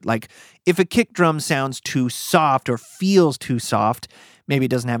listen to it. Like if a kick drum sounds too soft or feels too soft, maybe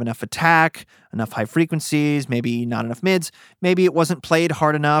it doesn't have enough attack, enough high frequencies, maybe not enough mids, maybe it wasn't played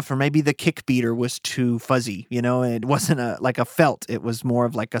hard enough, or maybe the kick beater was too fuzzy, it wasn't like a felt, it was more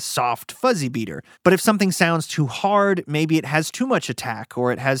of like a soft fuzzy beater. But if something sounds too hard, maybe it has too much attack,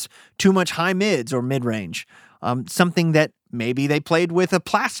 or it has too much high mids or mid-range. Something that maybe they played with a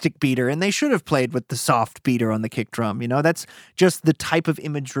plastic beater and they should have played with the soft beater on the kick drum. That's just the type of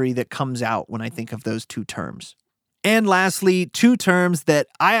imagery that comes out when I think of those two terms. And lastly, two terms that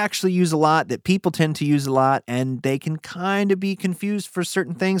I actually use a lot, that people tend to use a lot, and they can kind of be confused for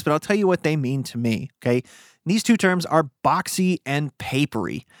certain things, but I'll tell you what they mean to me, okay? These two terms are boxy and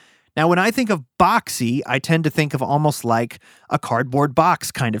papery. Now, when I think of boxy, I tend to think of almost like a cardboard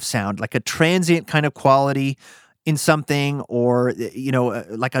box kind of sound, like a transient kind of quality in something, or,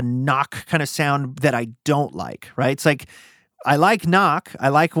 like a knock kind of sound that I don't like, right? It's like, I like knock. I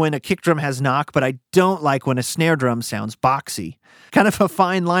like when a kick drum has knock, but I don't like when a snare drum sounds boxy. Kind of a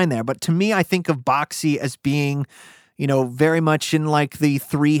fine line there. But to me, I think of boxy as being, very much in like the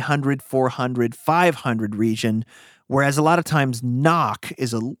 300, 400, 500 region, whereas a lot of times knock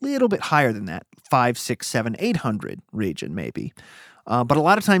is a little bit higher than that, 5, 6, 7, 800 region maybe. But a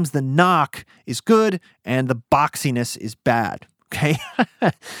lot of times the knock is good and the boxiness is bad, okay?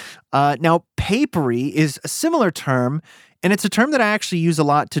 Now, papery is a similar term, and it's a term that I actually use a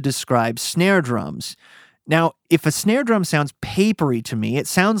lot to describe snare drums. Now, if a snare drum sounds papery to me, it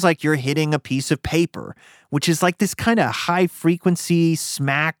sounds like you're hitting a piece of paper, which is like this kind of high frequency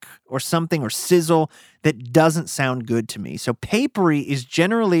smack or something, or sizzle that doesn't sound good to me. So papery is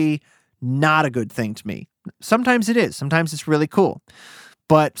generally not a good thing to me. Sometimes it is. Sometimes it's really cool.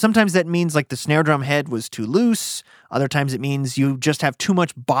 But sometimes that means like the snare drum head was too loose. Other times it means you just have too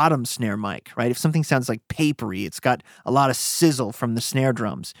much bottom snare mic, right? If something sounds like papery, it's got a lot of sizzle from the snare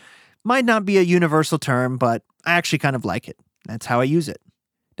drums. Might not be a universal term, but I actually kind of like it. That's how I use it.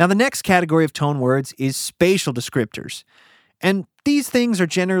 Now, the next category of tone words is spatial descriptors. And these things are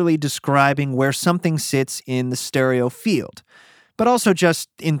generally describing where something sits in the stereo field, but also just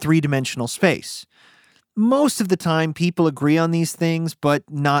in three-dimensional space. Most of the time, people agree on these things, but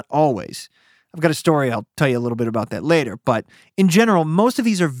not always. I've got a story, I'll tell you a little bit about that later, but in general, most of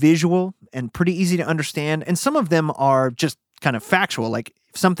these are visual and pretty easy to understand, and some of them are just kind of factual, like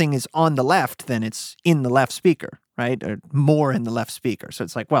if something is on the left, then it's in the left speaker, right? Or more in the left speaker. So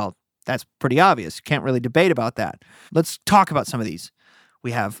it's like, well, that's pretty obvious. You can't really debate about that. Let's talk about some of these.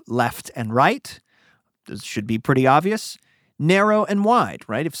 We have left and right. This should be pretty obvious. Narrow and wide,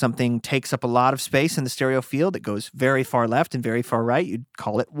 right? If something takes up a lot of space in the stereo field, it goes very far left and very far right, you'd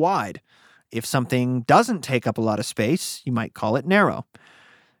call it wide. If something doesn't take up a lot of space, you might call it narrow.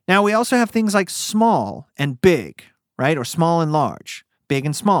 Now, we also have things like small and big, right? Or small and large, big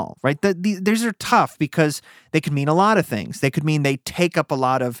and small, right? These are tough because they could mean a lot of things. They could mean they take up a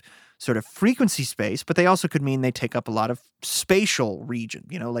lot of sort of frequency space, but they also could mean they take up a lot of spatial region,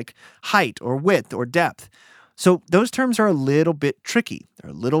 like height or width or depth. So those terms are a little bit tricky.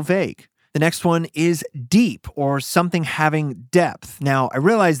 They're a little vague. The next one is deep, or something having depth. Now, I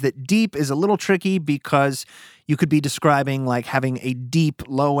realize that deep is a little tricky because you could be describing like having a deep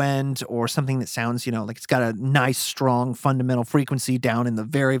low end, or something that sounds, like it's got a nice, strong fundamental frequency down in the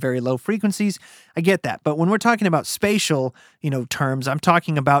very, very low frequencies. I get that. But when we're talking about spatial, terms, I'm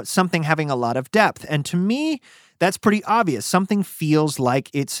talking about something having a lot of depth. And to me, that's pretty obvious. Something feels like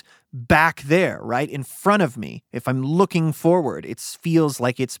it's back there, right? In front of me. If I'm looking forward, it feels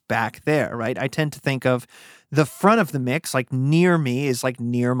like it's back there, right? I tend to think of the front of the mix, like near me, is like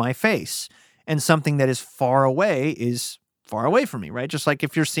near my face. And something that is far away is far away from me, right? Just like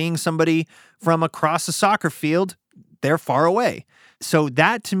if you're seeing somebody from across a soccer field, they're far away. So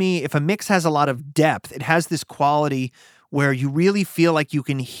that, to me, if a mix has a lot of depth, it has this quality where you really feel like you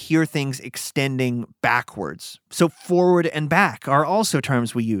can hear things extending backwards. So forward and back are also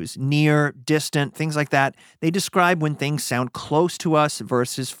terms we use. Near, distant, things like that. They describe when things sound close to us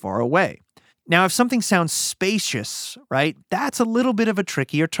versus far away. Now, if something sounds spacious, right, that's a little bit of a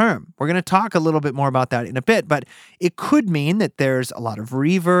trickier term. We're going to talk a little bit more about that in a bit, but it could mean that there's a lot of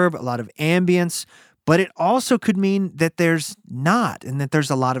reverb, a lot of ambience, but it also could mean that there's not, and that there's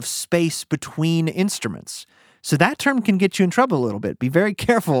a lot of space between instruments. So that term can get you in trouble a little bit. Be very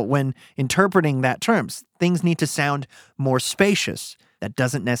careful when interpreting that term. Things need to sound more spacious. That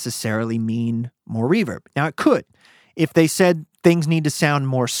doesn't necessarily mean more reverb. Now, it could. If they said things need to sound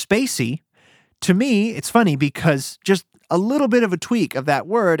more spacey, to me, it's funny because just a little bit of a tweak of that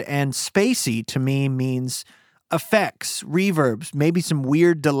word, and spacey to me means effects, reverbs, maybe some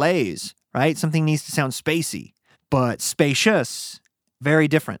weird delays, right? Something needs to sound spacey. But spacious, very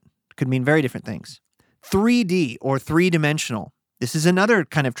different. Could mean very different things. 3D, or three-dimensional. This is another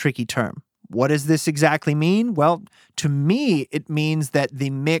kind of tricky term. What does this exactly mean? Well, to me, it means that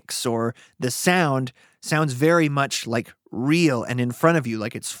the mix or the sound sounds very much like real and in front of you,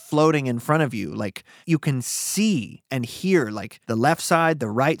 like it's floating in front of you. Like you can see and hear like the left side, the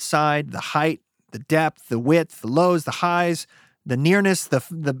right side, the height, the depth, the width, the lows, the highs, the nearness,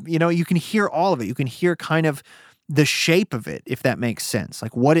 you can hear all of it. You can hear kind of the shape of it, if that makes sense,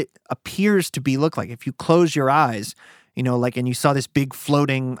 like what it appears to be look like. If you close your eyes, and you saw this big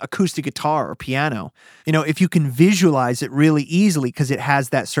floating acoustic guitar or piano, if you can visualize it really easily because it has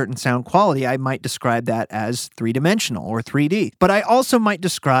that certain sound quality, I might describe that as three-dimensional or 3D. But I also might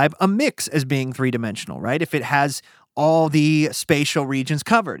describe a mix as being three-dimensional, right? If it has all the spatial regions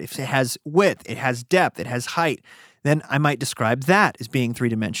covered, if it has width, it has depth, it has height, then I might describe that as being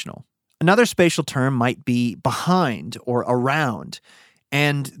three-dimensional. Another spatial term might be behind or around.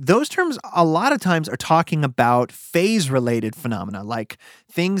 And those terms a lot of times are talking about phase-related phenomena, like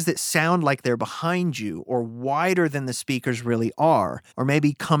things that sound like they're behind you or wider than the speakers really are, or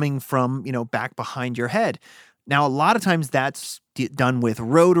maybe coming from, back behind your head. Now, a lot of times that's done with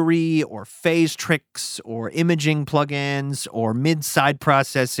rotary or phase tricks or imaging plugins or mid-side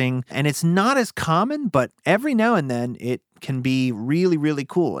processing. And it's not as common, but every now and then it can be really, really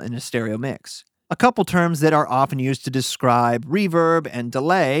cool in a stereo mix. A couple terms that are often used to describe reverb and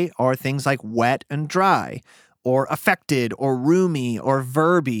delay are things like wet and dry, or affected, or roomy, or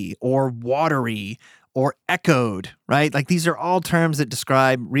verby, or watery, or echoed, right? Like these are all terms that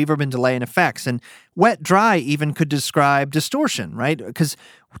describe reverb and delay and effects. And wet, dry even could describe distortion, right? Because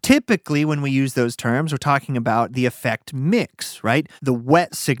typically when we use those terms, we're talking about the effect mix, right? The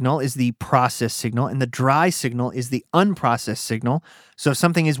wet signal is the processed signal, and the dry signal is the unprocessed signal. So if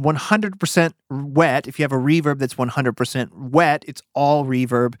something is 100% wet, if you have a reverb that's 100% wet, it's all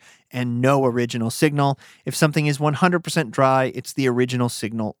reverb and no original signal. If something is 100% dry, it's the original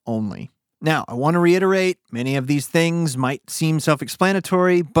signal only. Now, I want to reiterate, many of these things might seem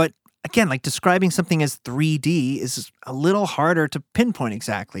self-explanatory, but again, like describing something as 3D is a little harder to pinpoint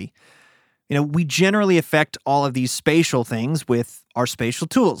exactly. We generally affect all of these spatial things with our spatial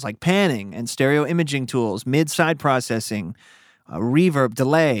tools like panning and stereo imaging tools, mid-side processing, reverb,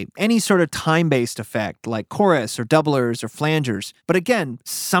 delay, any sort of time-based effect like chorus or doublers or flangers. But again,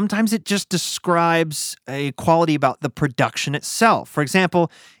 sometimes it just describes a quality about the production itself. For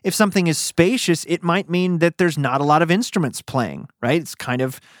example, if something is spacious, it might mean that there's not a lot of instruments playing, right? It's kind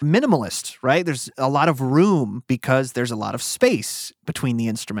of minimalist, right? There's a lot of room because there's a lot of space between the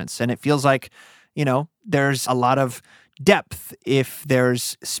instruments. And it feels like, there's a lot of depth if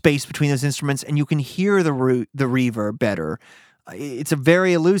there's space between those instruments and you can hear the reverb better. It's a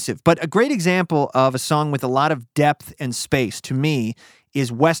very elusive, but a great example of a song with a lot of depth and space to me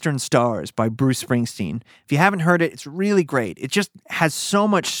is Western Stars by Bruce Springsteen. If you haven't heard it, it's really great. It just has so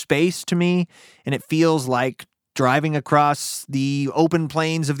much space to me, and it feels like driving across the open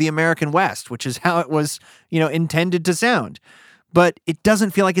plains of the American West, which is how it was, intended to sound. but it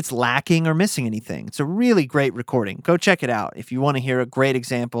doesn't feel like it's lacking or missing anything. It's a really great recording. Go check it out if you want to hear a great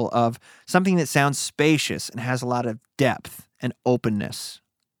example of something that sounds spacious and has a lot of depth and openness.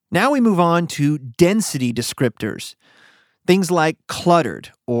 Now we move on to density descriptors. Things like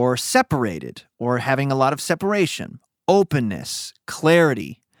cluttered or separated or having a lot of separation, openness,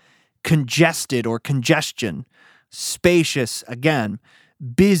 clarity, congested or congestion, spacious, again,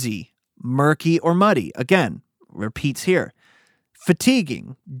 busy, murky or muddy, again, repeats here,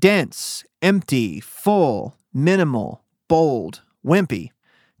 fatiguing, dense, empty, full, minimal, bold, wimpy.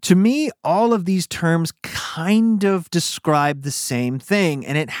 To me, all of these terms kind of describe the same thing,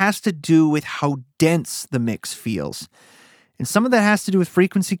 and it has to do with how dense the mix feels. And some of that has to do with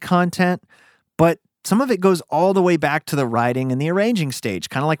frequency content, but some of it goes all the way back to the writing and the arranging stage,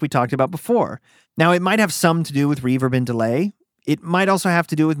 kind of like we talked about before. Now, it might have some to do with reverb and delay. It might also have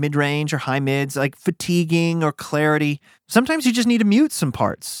to do with mid-range or high mids, like fatiguing or clarity. Sometimes you just need to mute some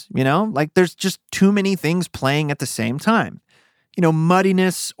parts, like there's just too many things playing at the same time.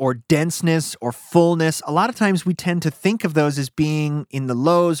 Muddiness or denseness or fullness, a lot of times we tend to think of those as being in the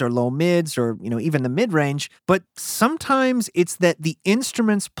lows or low mids or, even the mid-range. But sometimes it's that the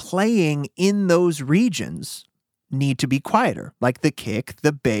instruments playing in those regions need to be quieter, like the kick,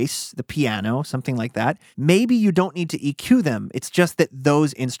 the bass, the piano, something like that. Maybe you don't need to EQ them. It's just that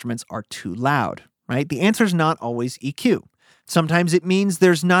those instruments are too loud, right? The answer is not always EQ. Sometimes it means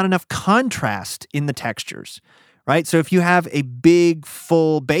there's not enough contrast in the textures. Right? So if you have a big,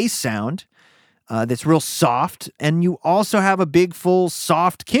 full bass sound that's real soft, and you also have a big, full,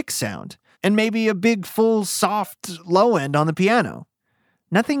 soft kick sound, and maybe a big, full, soft low end on the piano,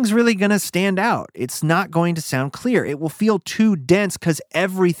 nothing's really going to stand out. It's not going to sound clear. It will feel too dense because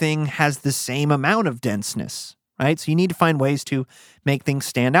everything has the same amount of denseness, right? So you need to find ways to make things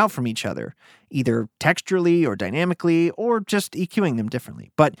stand out from each other, either texturally or dynamically or just EQing them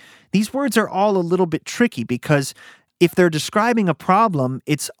differently. But these words are all a little bit tricky because if they're describing a problem,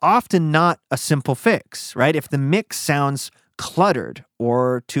 it's often not a simple fix, right? If the mix sounds cluttered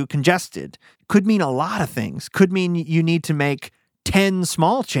or too congested, could mean a lot of things. Could mean you need to make 10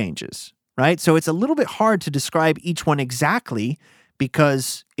 small changes, right? So it's a little bit hard to describe each one exactly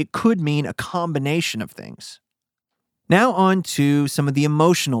because it could mean a combination of things. Now on to some of the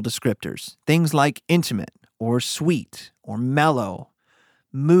emotional descriptors, things like intimate or sweet or mellow,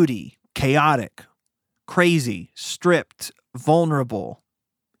 moody, chaotic, crazy, stripped, vulnerable,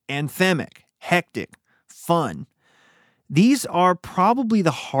 anthemic, hectic, fun. These are probably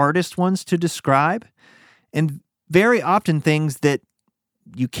the hardest ones to describe and very often things that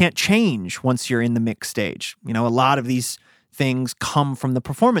you can't change once you're in the mix stage. A lot of these things come from the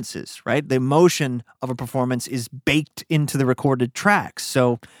performances, right? The emotion of a performance is baked into the recorded tracks.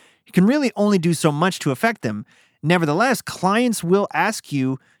 So you can really only do so much to affect them. Nevertheless, clients will ask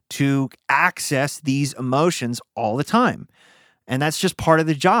you to access these emotions all the time. And that's just part of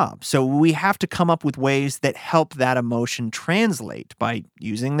the job. So we have to come up with ways that help that emotion translate by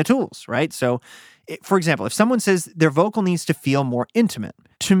using the tools, right? So, for example, if someone says their vocal needs to feel more intimate,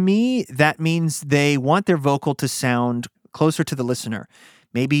 to me, that means they want their vocal to sound closer to the listener,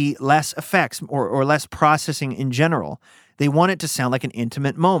 maybe less effects or less processing in general. They want it to sound like an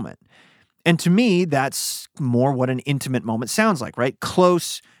intimate moment. And to me, that's more what an intimate moment sounds like, right?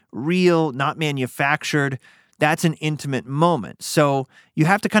 Close, real, not manufactured. That's an intimate moment. So you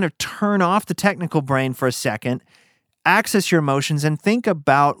have to kind of turn off the technical brain for a second, access your emotions, and think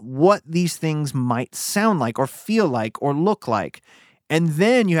about what these things might sound like or feel like or look like. And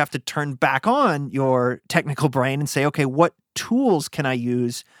then you have to turn back on your technical brain and say, okay, what tools can I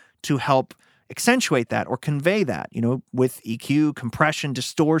use to help accentuate that or convey that, with EQ, compression,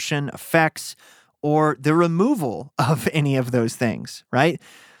 distortion, effects, or the removal of any of those things, right?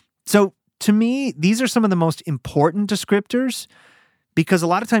 So to me, these are some of the most important descriptors because a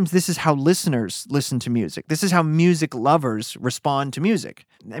lot of times this is how listeners listen to music. This is how music lovers respond to music.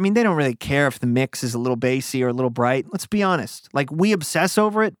 I mean, they don't really care if the mix is a little bassy or a little bright. Let's be honest. Like, we obsess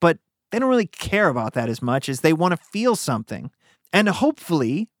over it, but they don't really care about that as much as they want to feel something. And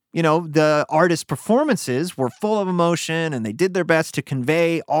hopefully, the artist's performances were full of emotion and they did their best to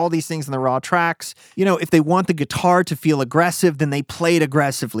convey all these things in the raw tracks. If they want the guitar to feel aggressive, then they played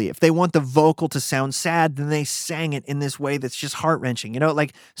aggressively. If they want the vocal to sound sad, then they sang it in this way that's just heart-wrenching.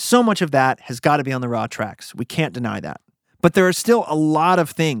 So much of that has got to be on the raw tracks. We can't deny that. But there are still a lot of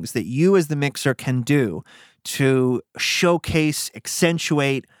things that you as the mixer can do to showcase,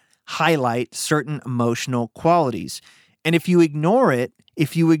 accentuate, highlight certain emotional qualities. And if you ignore it,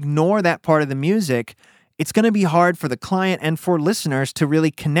 if you ignore that part of the music, it's going to be hard for the client and for listeners to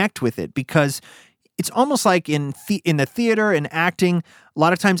really connect with it because it's almost like in the theater and acting, a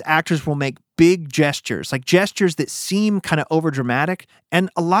lot of times actors will make big gestures, like gestures that seem kind of overdramatic. And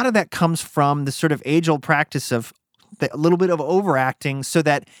a lot of that comes from the sort of age-old practice of a little bit of overacting so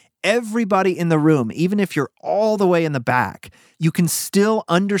that everybody in the room, even if you're all the way in the back, you can still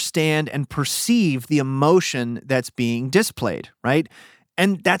understand and perceive the emotion that's being displayed, right?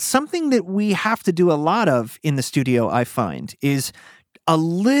 And that's something that we have to do a lot of in the studio, I find, is a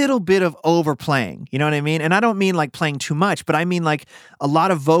little bit of overplaying. You know what I mean? And I don't mean like playing too much, but I mean like a lot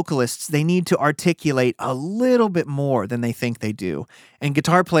of vocalists, they need to articulate a little bit more than they think they do. And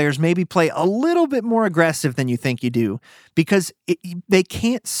guitar players maybe play a little bit more aggressive than you think you do because they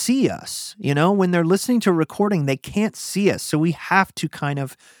can't see us. You know, when they're listening to a recording, they can't see us. So we have to kind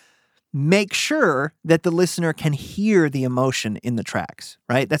of make sure that the listener can hear the emotion in the tracks,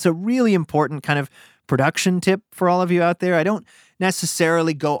 right? That's a really important kind of production tip for all of you out there. I don't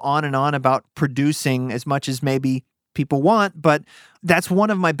necessarily go on and on about producing as much as maybe people want, but that's one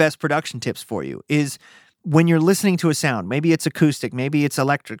of my best production tips for you is when you're listening to a sound, maybe it's acoustic, maybe it's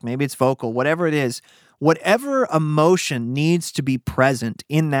electric, maybe it's vocal, whatever it is, whatever emotion needs to be present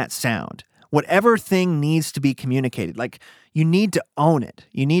in that sound, whatever thing needs to be communicated, like you need to own it.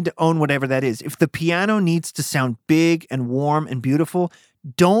 You need to own whatever that is. If the piano needs to sound big and warm and beautiful,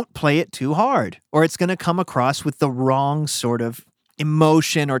 don't play it too hard, or it's going to come across with the wrong sort of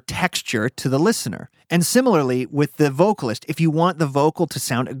emotion or texture to the listener. And similarly with the vocalist, if you want the vocal to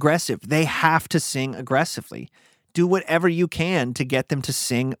sound aggressive, they have to sing aggressively. Do whatever you can to get them to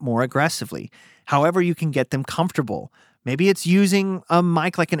sing more aggressively. However you can get them comfortable. Maybe it's using a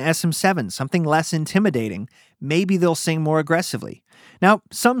mic like an SM7, something less intimidating. Maybe they'll sing more aggressively. Now,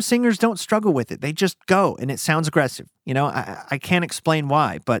 some singers don't struggle with it. They just go and it sounds aggressive. You know, I can't explain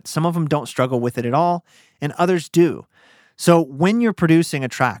why, but some of them don't struggle with it at all and others do. So when you're producing a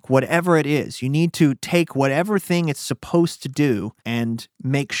track, whatever it is, you need to take whatever thing it's supposed to do and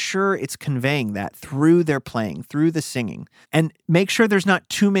make sure it's conveying that through their playing, through the singing, and make sure there's not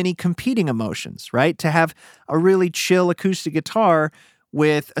too many competing emotions, right? To have a really chill acoustic guitar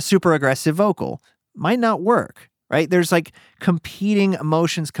with a super aggressive vocal might not work, right? There's like competing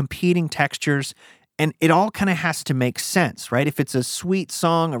emotions, competing textures, and it all kind of has to make sense, right? If it's a sweet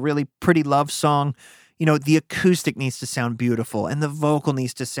song, a really pretty love song, you know, the acoustic needs to sound beautiful and the vocal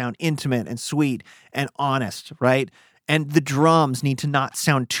needs to sound intimate and sweet and honest, right? And the drums need to not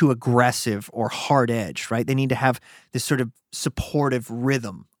sound too aggressive or hard-edged, right? They need to have this sort of supportive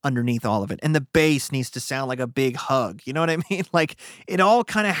rhythm underneath all of it. And the bass needs to sound like a big hug. You know what I mean? Like it all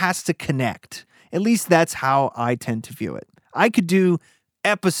kind of has to connect. At least that's how I tend to view it. I could do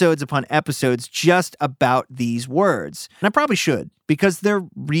episodes upon episodes just about these words. And I probably should because they're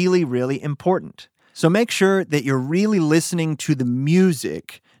really, really important. So make sure that you're really listening to the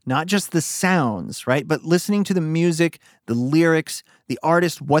music, not just the sounds, right? But listening to the music, the lyrics, the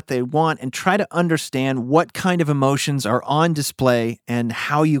artist, what they want, and try to understand what kind of emotions are on display and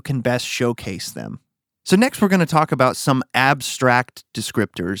how you can best showcase them. So next we're going to talk about some abstract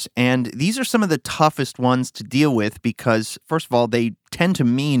descriptors, and these are some of the toughest ones to deal with because, first of all, they tend to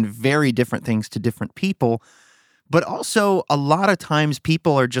mean very different things to different people. But also, a lot of times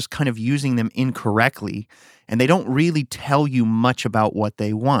people are just kind of using them incorrectly, and they don't really tell you much about what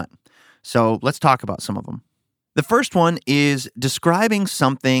they want. So let's talk about some of them. The first one is describing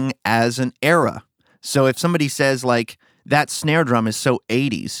something as an era. So if somebody says, like, that snare drum is so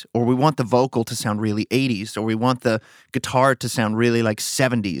 80s, or we want the vocal to sound really 80s, or we want the guitar to sound really like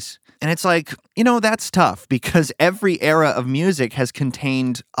 70s. And it's like, you know, that's tough because every era of music has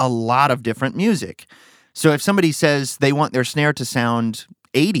contained a lot of different music. So if somebody says they want their snare to sound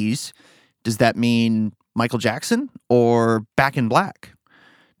 80s, does that mean Michael Jackson or Back in Black?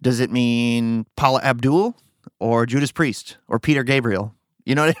 Does it mean Paula Abdul or Judas Priest or Peter Gabriel?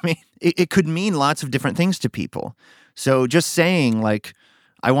 You know what I mean? It could mean lots of different things to people. So just saying like,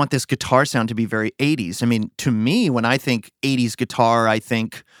 I want this guitar sound to be very 80s. I mean, to me, when I think 80s guitar, I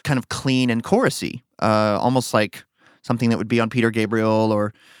think kind of clean and chorusy, almost like something that would be on Peter Gabriel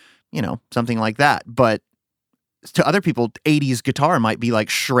or you know, something like that. But to other people, 80s guitar might be like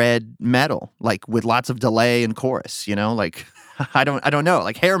shred metal, like with lots of delay and chorus, you know, like, I don't know,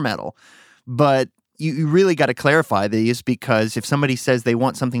 like hair metal. But you really got to clarify these because if somebody says they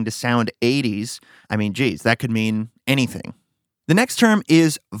want something to sound 80s, I mean, geez, that could mean anything. The next term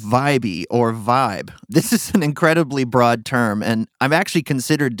is vibey or vibe. This is an incredibly broad term, and I've actually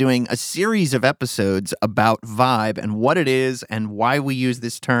considered doing a series of episodes about vibe and what it is and why we use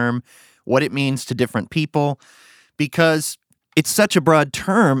this term, what it means to different people, because it's such a broad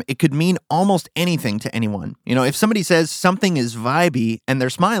term, it could mean almost anything to anyone. If somebody says something is vibey and they're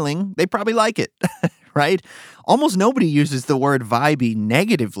smiling, they probably like it, right? Almost nobody uses the word vibey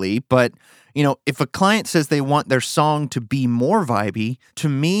negatively, but if a client says they want their song to be more vibey, to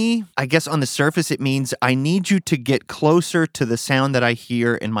me, I guess on the surface, it means I need you to get closer to the sound that I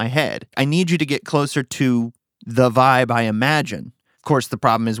hear in my head. I need you to get closer to the vibe I imagine. Of course, the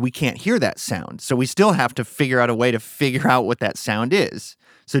problem is we can't hear that sound, so we still have to figure out a way to figure out what that sound is.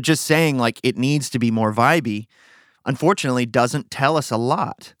 So just saying like it needs to be more vibey, unfortunately, doesn't tell us a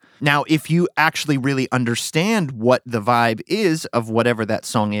lot. Now, if you actually really understand what the vibe is of whatever that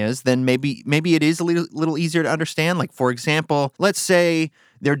song is, then maybe it is a little easier to understand. Like, for example, let's say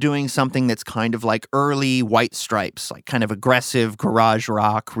they're doing something that's kind of like early White Stripes, like kind of aggressive garage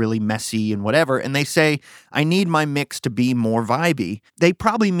rock, really messy and whatever, and they say, I need my mix to be more vibey. They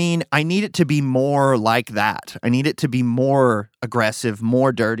probably mean, I need it to be more like that. I need it to be more aggressive,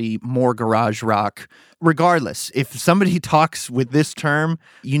 more dirty, more garage rock. Regardless, if somebody talks with this term,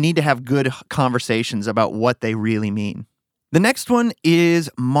 you need to have good conversations about what they really mean. The next one is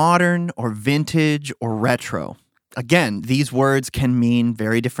modern or vintage or retro. Again, these words can mean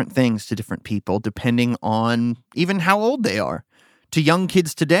very different things to different people depending on even how old they are. To young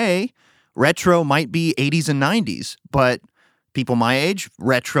kids today, retro might be 80s and 90s, but people my age,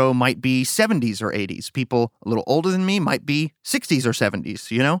 retro might be 70s or 80s. People a little older than me might be 60s or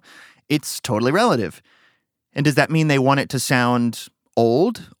 70s, It's totally relative. And does that mean they want it to sound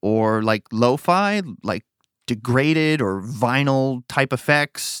old or like lo-fi, like degraded or vinyl type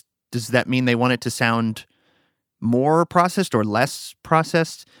effects? Does that mean they want it to sound more processed or less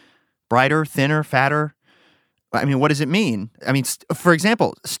processed, brighter, thinner, fatter? I mean, what does it mean? I mean, for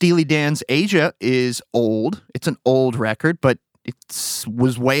example, Steely Dan's Aja is old. It's an old record, but it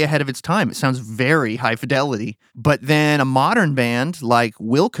was way ahead of its time. It sounds very high fidelity. But then a modern band like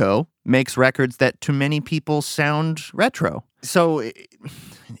Wilco makes records that to many people sound retro. So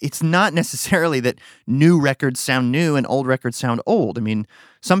it's not necessarily that new records sound new and old records sound old. I mean,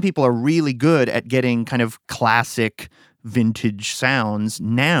 some people are really good at getting kind of classic vintage sounds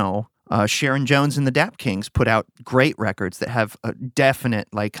now. Sharon Jones and the Dap Kings put out great records that have a definite,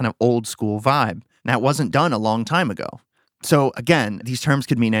 like, kind of old school vibe. That wasn't done a long time ago. So again, these terms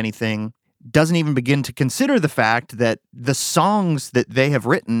could mean anything. Doesn't even begin to consider the fact that the songs that they have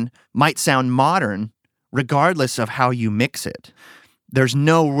written might sound modern regardless of how you mix it. There's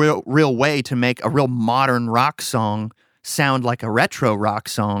no real way to make a real modern rock song sound like a retro rock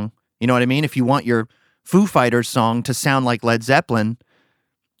song. You know what I mean? If you want your Foo Fighters song to sound like Led Zeppelin,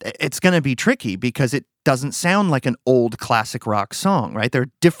 it's going to be tricky because it doesn't sound like an old classic rock song, right? There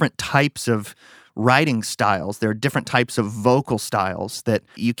are different types of writing styles. There are different types of vocal styles that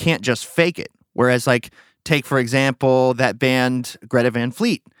you can't just fake it. Whereas, like, take, for example, that band Greta Van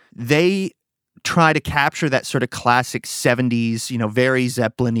Fleet. They try to capture that sort of classic 70s, very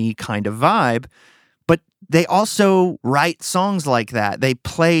Zeppelin-y kind of vibe, but they also write songs like that. They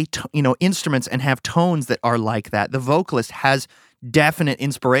play, instruments and have tones that are like that. The vocalist has definite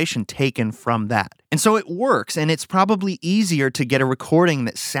inspiration taken from that. And so it works, and it's probably easier to get a recording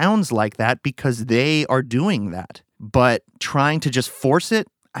that sounds like that because they are doing that. But trying to just force it,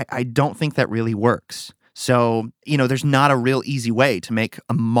 I don't think that really works. So, there's not a real easy way to make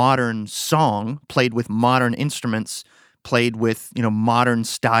a modern song played with modern instruments, played with, modern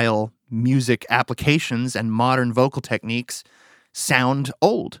style music applications and modern vocal techniques sound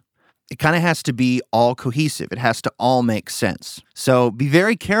old. It kind of has to be all cohesive. It has to all make sense. So be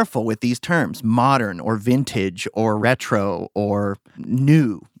very careful with these terms, modern or vintage or retro or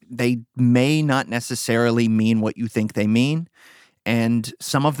new. They may not necessarily mean what you think they mean. And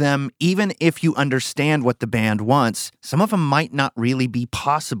some of them, even if you understand what the band wants, some of them might not really be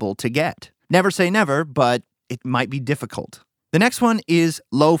possible to get. Never say never, but it might be difficult. The next one is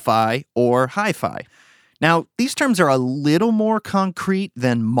lo-fi or hi-fi. Now, these terms are a little more concrete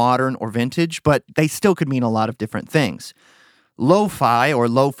than modern or vintage, but they still could mean a lot of different things. Lo-fi or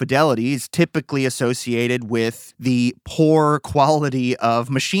low fidelity is typically associated with the poor quality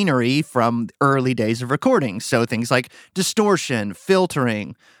of machinery from early days of recording. So things like distortion,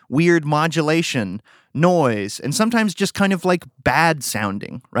 filtering, weird modulation, noise, and sometimes just kind of like bad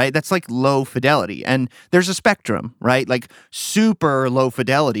sounding, right? That's like low fidelity. And there's a spectrum, right? Like super low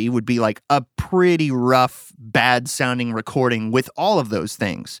fidelity would be like a pretty rough, bad sounding recording with all of those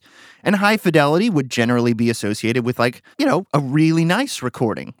things. And high fidelity would generally be associated with like, a really nice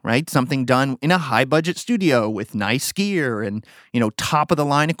recording, right? Something done in a high budget studio with nice gear and, top of the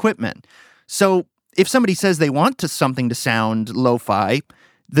line equipment. So if somebody says they want something to sound lo-fi,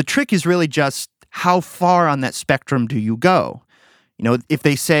 the trick is really just how far on that spectrum do you go? If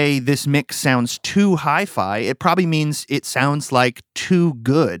they say this mix sounds too hi-fi, it probably means it sounds like too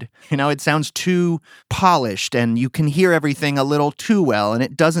good. It sounds too polished and you can hear everything a little too well and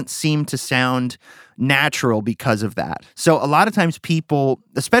it doesn't seem to sound natural because of that. So a lot of times people,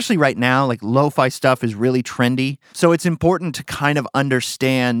 especially right now, like lo-fi stuff is really trendy. So it's important to kind of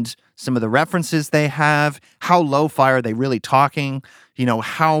understand some of the references they have. How lo-fi are they really talking?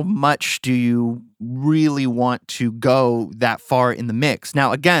 How much do you really want to go that far in the mix?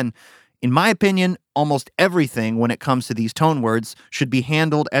 Now, again, in my opinion, almost everything when it comes to these tone words should be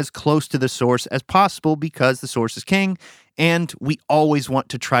handled as close to the source as possible because the source is king, and we always want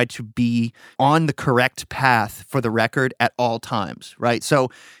to try to be on the correct path for the record at all times, right?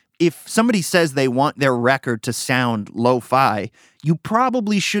 So if somebody says they want their record to sound lo-fi, you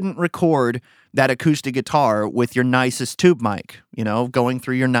probably shouldn't record that acoustic guitar with your nicest tube mic, going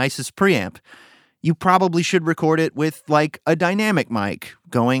through your nicest preamp. You probably should record it with like a dynamic mic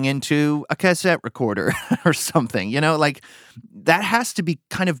going into a cassette recorder or something, that has to be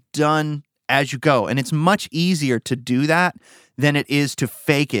kind of done as you go. And it's much easier to do that than it is to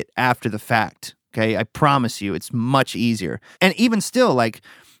fake it after the fact. Okay. I promise you, it's much easier. And even still,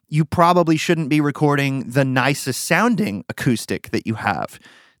 you probably shouldn't be recording the nicest sounding acoustic that you have.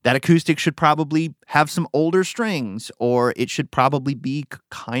 That acoustic should probably have some older strings, or it should probably be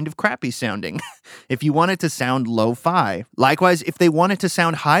kind of crappy sounding if you want it to sound lo-fi. Likewise, if they want it to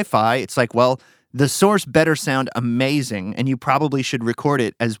sound hi-fi, it's like, well, the source better sound amazing, and you probably should record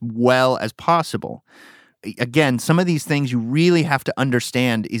it as well as possible. Again, some of these things you really have to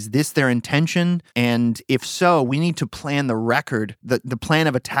understand. Is this their intention? And if so, we need to plan the record, the plan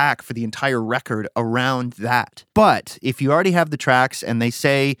of attack for the entire record around that. But if you already have the tracks and they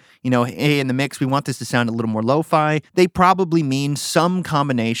say, hey, in the mix, we want this to sound a little more lo-fi, they probably mean some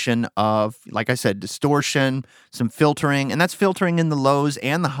combination of, like I said, distortion, some filtering, and that's filtering in the lows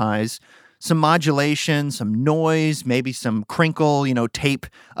and the highs, some modulation, some noise, maybe some crinkle, tape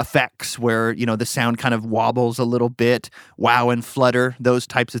effects where, the sound kind of wobbles a little bit, wow and flutter, those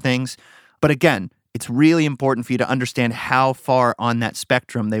types of things. But again, it's really important for you to understand how far on that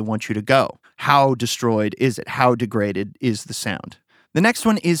spectrum they want you to go. How destroyed is it? How degraded is the sound? The next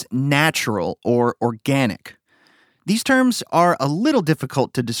one is natural or organic. These terms are a little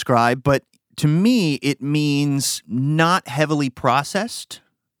difficult to describe, but to me, it means not heavily processed,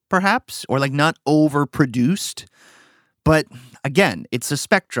 perhaps, or not overproduced. But again, it's a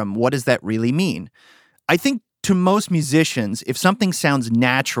spectrum. What does that really mean? I think to most musicians, if something sounds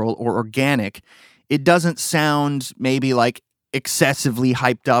natural or organic, it doesn't sound maybe excessively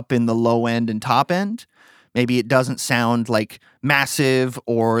hyped up in the low end and top end. Maybe it doesn't sound massive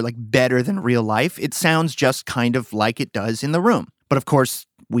or better than real life. It sounds just kind of like it does in the room. But of course,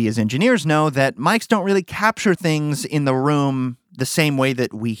 we as engineers know that mics don't really capture things in the room the same way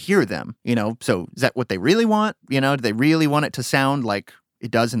that we hear them, So is that what they really want? Do they really want it to sound like it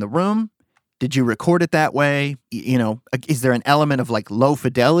does in the room? Did you record it that way? Is there an element of low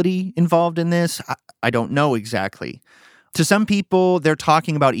fidelity involved in this? I don't know exactly. To some people, they're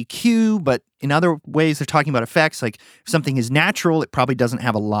talking about EQ, but in other ways, they're talking about effects. If something is natural, it probably doesn't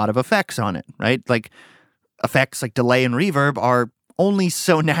have a lot of effects on it, right? Effects like delay and reverb are only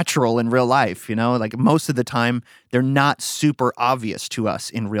so natural in real life, most of the time, they're not super obvious to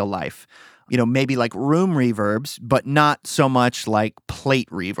us in real life. Maybe room reverbs, but not so much like plate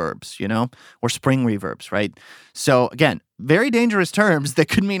reverbs, or spring reverbs, right? So again, very dangerous terms that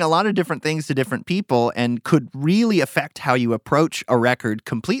could mean a lot of different things to different people and could really affect how you approach a record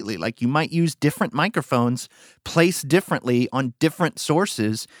completely. You might use different microphones placed differently on different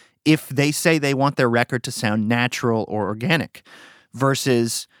sources if they say they want their record to sound natural or organic.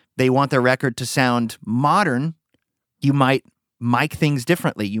 Versus they want their record to sound modern, you might mic things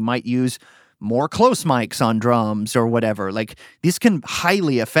differently. You might use more close mics on drums or whatever. This can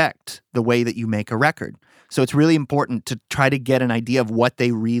highly affect the way that you make a record. So it's really important to try to get an idea of what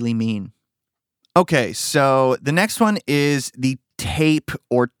they really mean. Okay, so the next one is the tape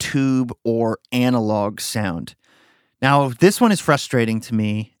or tube or analog sound. Now, this one is frustrating to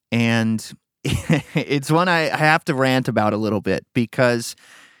me, and it's one I have to rant about a little bit because,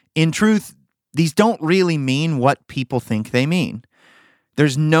 in truth, these don't really mean what people think they mean.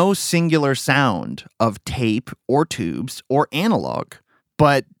 There's no singular sound of tape or tubes or analog,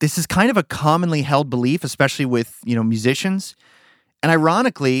 but this is kind of a commonly held belief, especially with, musicians. And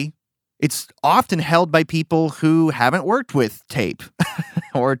ironically, it's often held by people who haven't worked with tape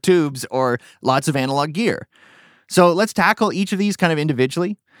or tubes or lots of analog gear. So let's tackle each of these kind of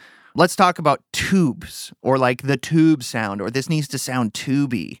individually. Let's talk about tubes or the tube sound, or this needs to sound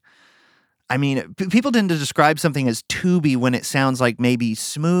tubey. I mean, people tend to describe something as tubey when it sounds like maybe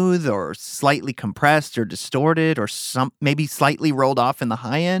smooth or slightly compressed or distorted or maybe slightly rolled off in the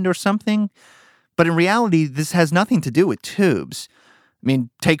high end or something. But in reality, this has nothing to do with tubes. I mean,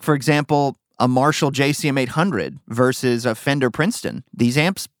 take, for example, a Marshall JCM 800 versus a Fender Princeton. These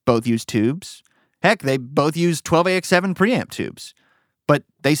amps both use tubes. Heck, they both use 12AX7 preamp tubes. But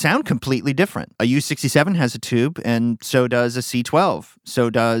they sound completely different. A U67 has a tube, and so does a C12. So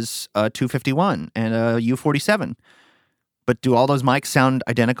does a 251 and a U47. But do all those mics sound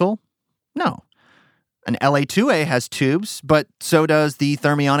identical? No. An LA2A has tubes, but so does the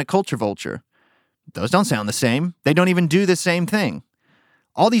Thermionic Culture Vulture. Those don't sound the same. They don't even do the same thing.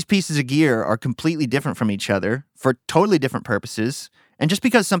 All these pieces of gear are completely different from each other for totally different purposes. And just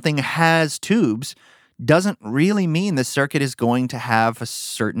because something has tubes doesn't really mean the circuit is going to have a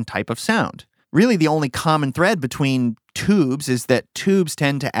certain type of sound. Really, the only common thread between tubes is that tubes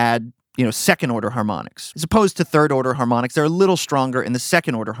tend to add, second-order harmonics. As opposed to third-order harmonics, they're a little stronger in the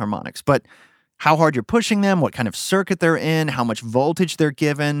second-order harmonics. But how hard you're pushing them, what kind of circuit they're in, how much voltage they're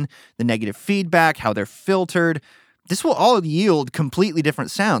given, the negative feedback, how they're filtered, this will all yield completely different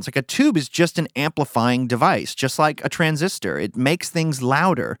sounds. Like a tube is just an amplifying device, just like a transistor. It makes things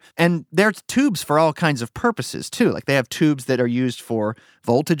louder. And there's tubes for all kinds of purposes, too. Like they have tubes that are used for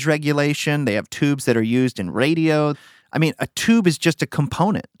voltage regulation. They have tubes that are used in radio. I mean, a tube is just a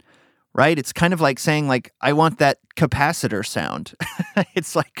component, right? It's kind of like saying, like, I want that capacitor sound.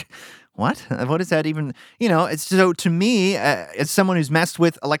 It's like, what? What is that even? It's so to me, as someone who's messed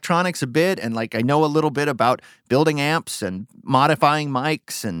with electronics a bit and like I know a little bit about building amps and modifying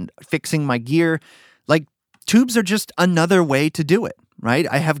mics and fixing my gear, like tubes are just another way to do it, right?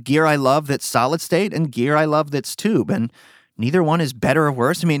 I have gear I love that's solid state and gear I love that's tube, and neither one is better or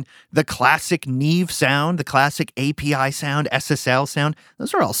worse. I mean, the classic Neve sound, the classic API sound, SSL sound,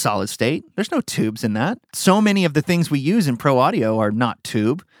 those are all solid state. There's no tubes in that. So many of the things we use in pro audio are not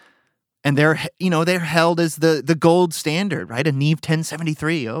tube. And they're held as the gold standard, right? A Neve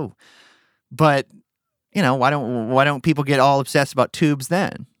 1073. Oh, but why don't people get all obsessed about tubes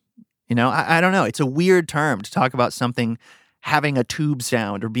then? I don't know. It's a weird term to talk about something having a tube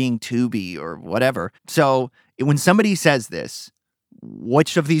sound or being tubey or whatever. So when somebody says this,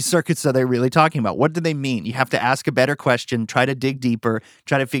 which of these circuits are they really talking about? What do they mean? You have to ask a better question, try to dig deeper,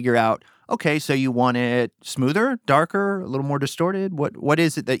 try to figure out, okay, so you want it smoother, darker, a little more distorted? What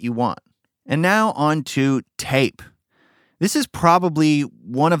is it that you want? And now on to tape. This is probably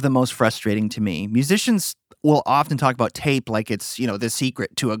one of the most frustrating to me. Musicians will often talk about tape like it's, the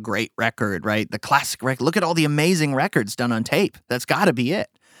secret to a great record, right? The classic record. Look at all the amazing records done on tape. That's got to be it.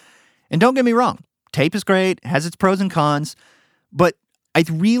 And don't get me wrong. Tape is great, has its pros and cons, but I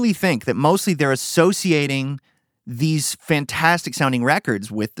really think that mostly they're associating these fantastic sounding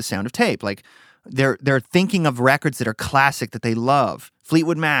records with the sound of tape. Like they're thinking of records that are classic that they love.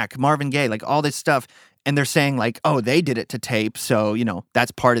 Fleetwood Mac, Marvin Gaye, like all this stuff. And they're saying like, oh, they did it to tape. So,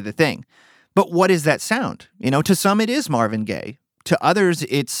 that's part of the thing. But what is that sound? To some it is Marvin Gaye. To others,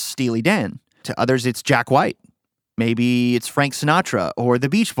 it's Steely Dan. To others, it's Jack White. Maybe it's Frank Sinatra or the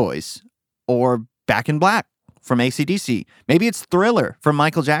Beach Boys or Back in Black from AC/DC. Maybe it's Thriller from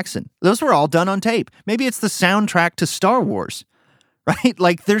Michael Jackson. Those were all done on tape. Maybe it's the soundtrack to Star Wars, right?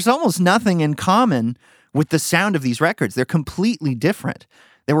 Like there's almost nothing in common with the sound of these records. They're completely different.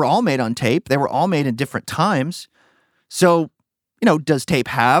 They were all made on tape. They were all made in different times. So, does tape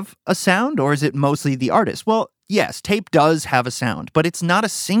have a sound or is it mostly the artist? Well, yes, tape does have a sound, but it's not a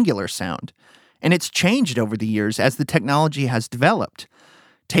singular sound. And it's changed over the years as the technology has developed.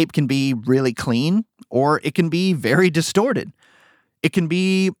 Tape can be really clean or it can be very distorted. It can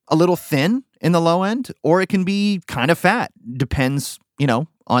be a little thin in the low end or it can be kind of fat. Depends,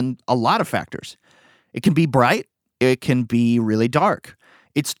 on a lot of factors. It can be bright. It can be really dark.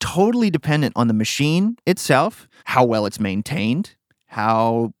 It's totally dependent on the machine itself, how well it's maintained,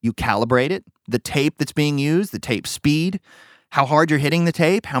 how you calibrate it, the tape that's being used, the tape speed, how hard you're hitting the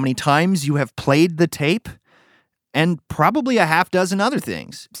tape, how many times you have played the tape, and probably a half dozen other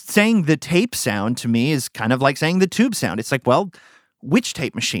things. Saying the tape sound to me is kind of like saying the tube sound. It's like, well, which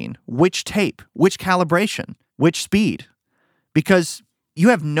tape machine, which tape, which calibration, which speed? Because you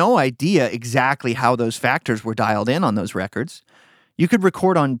have no idea exactly how those factors were dialed in on those records. You could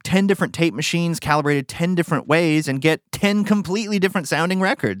record on 10 different tape machines, calibrated 10 different ways, and get 10 completely different sounding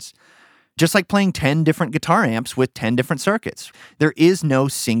records. Just like playing 10 different guitar amps with 10 different circuits. There is no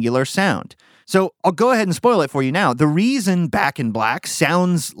singular sound. So I'll go ahead and spoil it for you now. The reason Back in Black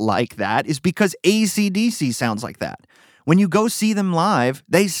sounds like that is because AC/DC sounds like that. When you go see them live,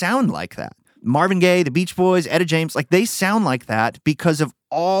 they sound like that. Marvin Gaye, the Beach Boys, Etta James, like they sound like that because of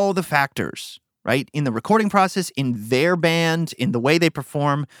all the factors, right? In the recording process, in their band, in the way they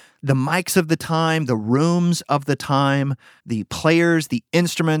perform, the mics of the time, the rooms of the time, the players, the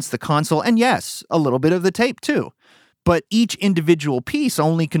instruments, the console, and yes, a little bit of the tape too. But each individual piece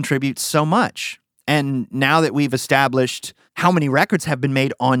only contributes so much. And now that we've established how many records have been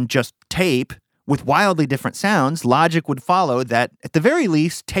made on just tape with wildly different sounds, logic would follow that at the very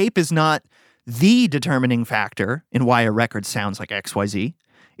least, tape is not the determining factor in why a record sounds like XYZ.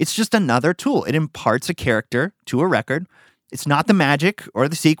 It's just another tool. It imparts a character to a record. It's not the magic or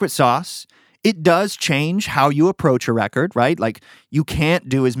the secret sauce. It does change how you approach a record, right? Like, you can't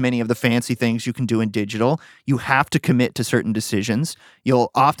do as many of the fancy things you can do in digital. You have to commit to certain decisions.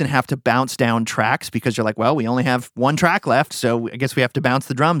 You'll often have to bounce down tracks because you're like, well, we only have one track left, so I guess we have to bounce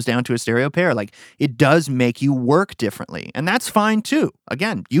the drums down to a stereo pair. Like, it does make you work differently, and that's fine too.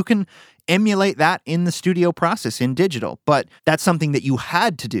 Again, you can emulate that in the studio process in digital, but that's something that you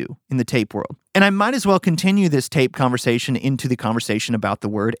had to do in the tape world. And I might as well continue this tape conversation into the conversation about the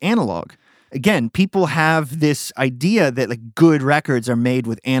word analog. Again, people have this idea that like good records are made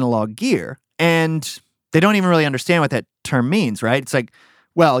with analog gear, and they don't even really understand what that term means, right? It's like,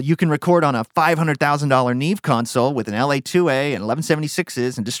 well, you can record on a $500,000 Neve console with an LA2A and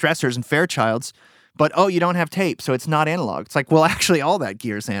 1176s and distressors and Fairchilds, but oh, you don't have tape, so it's not analog. It's like, well, actually, all that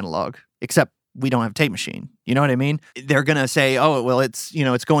gear is analog, except we don't have a tape machine. You know what I mean? They're gonna say, oh, well, it's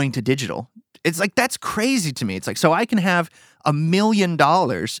going to digital. It's like, that's crazy to me. It's like, so I can have $1 million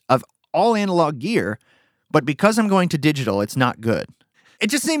of all analog gear, but because I'm going to digital, it's not good. It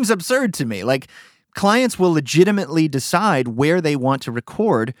just seems absurd to me. Like, clients will legitimately decide where they want to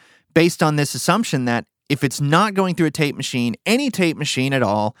record based on this assumption that if it's not going through a tape machine, any tape machine at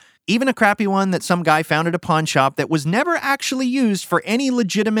all, even a crappy one that some guy found at a pawn shop that was never actually used for any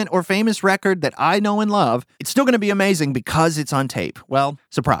legitimate or famous record that I know and love, it's still going to be amazing because it's on tape. Well,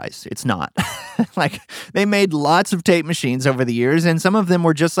 surprise, it's not. Like, they made lots of tape machines over the years, and some of them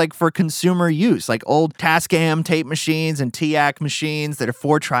were just like for consumer use, like old Tascam tape machines and TIAC machines that are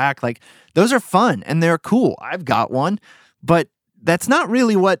 4-track. Like, those are fun and they're cool. I've got one, but that's not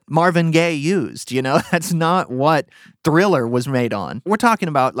really what Marvin Gaye used, you know? That's not what Thriller was made on. We're talking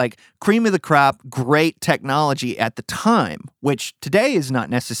about like cream of the crop, great technology at the time, which today is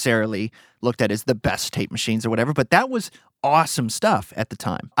not necessarily looked at as the best tape machines or whatever, but that was awesome stuff at the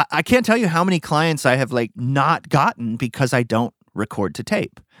time. I can't tell you how many clients I have like not gotten because I don't record to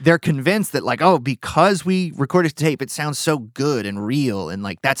tape. They're convinced that like, oh, because we recorded to tape, it sounds so good and real, and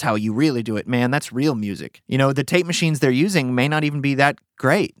like that's how you really do it. Man, that's real music. You know, the tape machines they're using may not even be that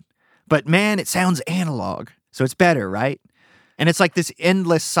great, but man, it sounds analog, so it's better, right? And it's like this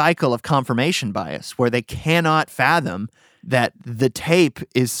endless cycle of confirmation bias where they cannot fathom that the tape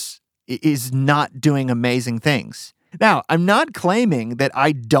is not doing amazing things. Now, I'm not claiming that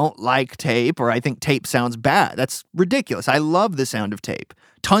I don't like tape or I think tape sounds bad. That's ridiculous. I love the sound of tape.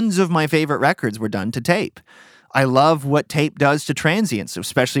 Tons of my favorite records were done to tape. I love what tape does to transients,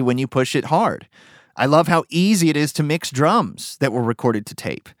 especially when you push it hard. I love how easy it is to mix drums that were recorded to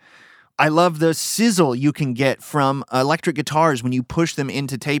tape. I love the sizzle you can get from electric guitars when you push them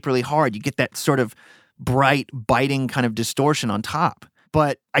into tape really hard. You get that sort of bright, biting kind of distortion on top.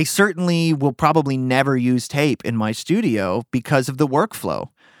 But I certainly will probably never use tape in my studio because of the workflow.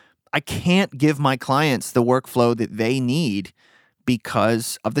 I can't give my clients the workflow that they need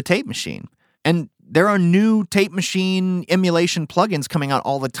because of the tape machine. And there are new tape machine emulation plugins coming out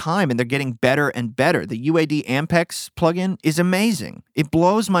all the time, and they're getting better and better. The UAD Ampex plugin is amazing. It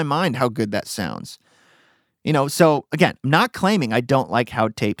blows my mind how good that sounds. You know, so again, I'm not claiming I don't like how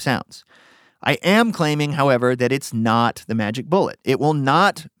tape sounds. I am claiming, however, that it's not the magic bullet. It will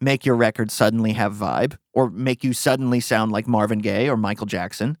not make your record suddenly have vibe or make you suddenly sound like Marvin Gaye or Michael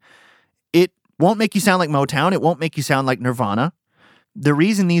Jackson. It won't make you sound like Motown. It won't make you sound like Nirvana. The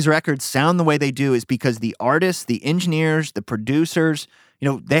reason these records sound the way they do is because the artists, the engineers, the producers, you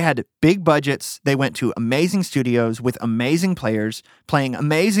know, they had big budgets. They went to amazing studios with amazing players, playing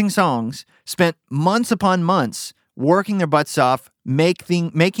amazing songs, spent months upon months working their butts off,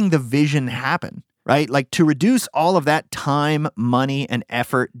 making the vision happen, right? Like, to reduce all of that time, money, and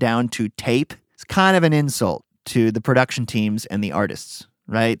effort down to tape, it's kind of an insult to the production teams and the artists,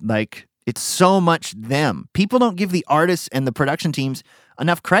 right? Like, it's so much them. People don't give the artists and the production teams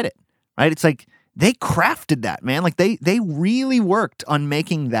enough credit, right? It's like, they crafted that, man. Like, they really worked on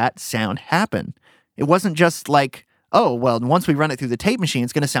making that sound happen. It wasn't just like, oh, well, once we run it through the tape machine,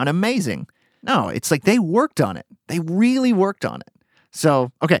 it's going to sound amazing. No, it's like they worked on it. They really worked on it.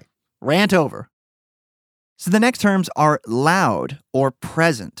 So, okay, rant over. So the next terms are loud or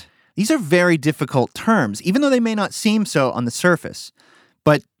present. These are very difficult terms, even though they may not seem so on the surface.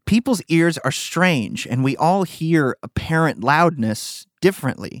 people's ears are strange, and we all hear apparent loudness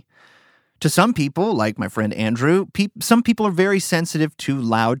differently. To some people, like my friend Andrew, some people are very sensitive to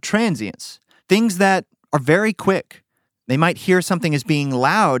loud transients, things that are very quick. They might hear something as being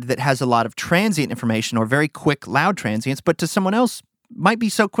loud that has a lot of transient information or very quick loud transients, but to someone else, might be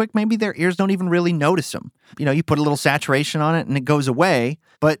so quick, maybe their ears don't even really notice them. You put a little saturation on it and it goes away,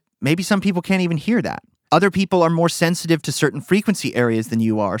 but maybe some people can't even hear that. Other people are more sensitive to certain frequency areas than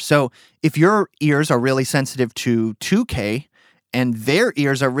you are. So if your ears are really sensitive to 2K and their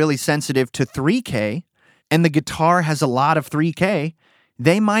ears are really sensitive to 3K, and the guitar has a lot of 3K,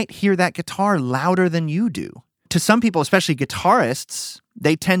 they might hear that guitar louder than you do. To some people, especially guitarists,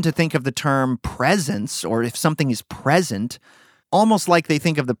 they tend to think of the term presence, or if something is present, almost like they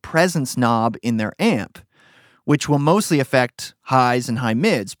think of the presence knob in their amp, which will mostly affect highs and high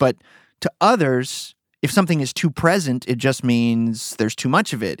mids. But to others, if something is too present, it just means there's too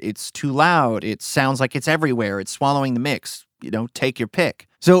much of it. It's too loud. It sounds like it's everywhere. It's swallowing the mix. Take your pick.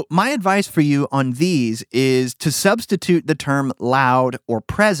 So my advice for you on these is to substitute the term loud or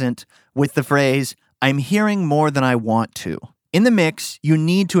present with the phrase, I'm hearing more than I want to. In the mix, you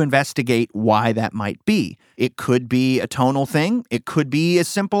need to investigate why that might be. It could be a tonal thing. It could be as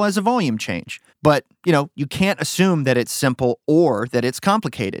simple as a volume change. But, you can't assume that it's simple or that it's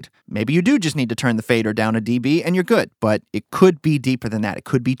complicated. Maybe you do just need to turn the fader down a dB and you're good. But it could be deeper than that. It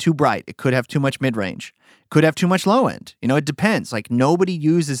could be too bright. It could have too much mid-range. It could have too much low end. It depends. Like, nobody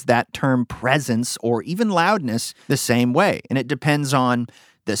uses that term presence or even loudness the same way. And it depends on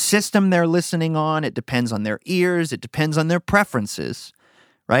the system they're listening on, it depends on their ears, it depends on their preferences,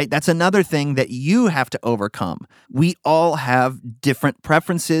 right? That's another thing that you have to overcome. We all have different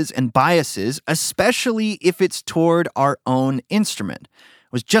preferences and biases, especially if it's toward our own instrument. I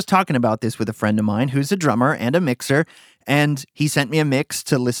was just talking about this with a friend of mine who's a drummer and a mixer, and he sent me a mix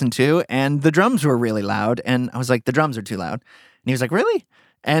to listen to, and the drums were really loud, and I was like, the drums are too loud. And he was like, really?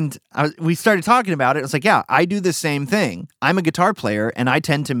 And we started talking about it. I was like, yeah, I do the same thing. I'm a guitar player, and I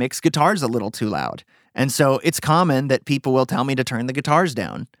tend to mix guitars a little too loud. And so it's common that people will tell me to turn the guitars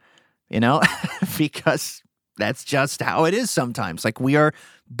down, because that's just how it is sometimes. Like, we are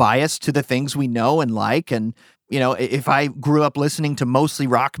biased to the things we know and like. And, if I grew up listening to mostly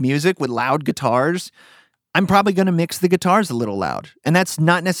rock music with loud guitars, I'm probably going to mix the guitars a little loud. And that's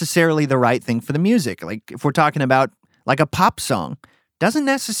not necessarily the right thing for the music. Like, if we're talking about like a pop song, doesn't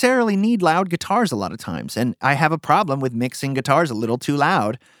necessarily need loud guitars a lot of times. And I have a problem with mixing guitars a little too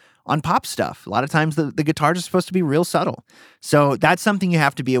loud on pop stuff. A lot of times the guitars are supposed to be real subtle. So that's something you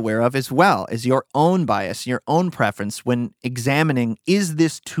have to be aware of as well as your own bias, your own preference when examining, is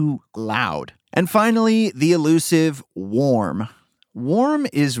this too loud? And finally, the elusive warm. Warm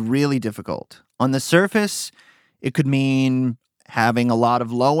is really difficult. On the surface, it could mean having a lot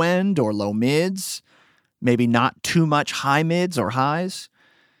of low end or low mids, maybe not too much high mids or highs,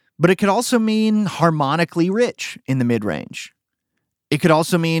 but it could also mean harmonically rich in the mid-range. It could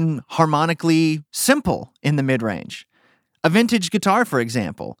also mean harmonically simple in the mid-range. A vintage guitar, for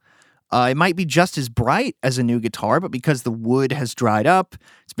example, it might be just as bright as a new guitar, but because the wood has dried up,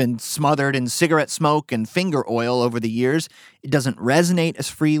 it's been smothered in cigarette smoke and finger oil over the years, it doesn't resonate as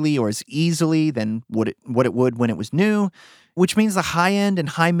freely or as easily than what it would when it was new, which means the high-end and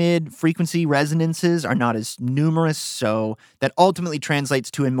high-mid frequency resonances are not as numerous, so that ultimately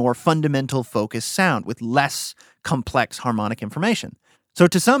translates to a more fundamental focused sound with less complex harmonic information. So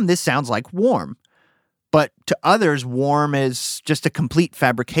to some, this sounds like warm. But to others, warm is just a complete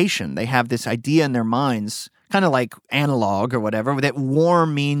fabrication. They have this idea in their minds, kind of like analog or whatever, that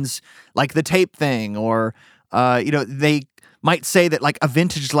warm means like the tape thing, or, they might say that like a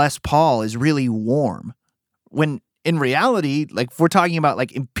vintage Les Paul is really warm. When in reality, like if we're talking about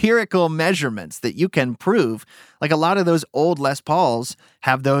like empirical measurements that you can prove, like a lot of those old Les Pauls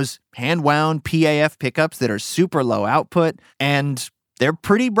have those hand-wound PAF pickups that are super low output, and they're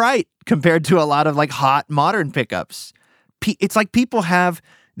pretty bright compared to a lot of like hot modern pickups. It's like people have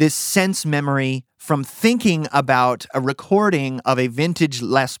this sense memory from thinking about a recording of a vintage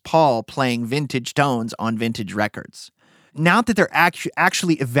Les Paul playing vintage tones on vintage records. Not that they're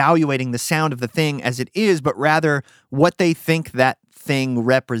actually evaluating the sound of the thing as it is, but rather what they think that thing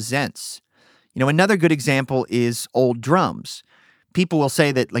represents. Another good example is old drums. People will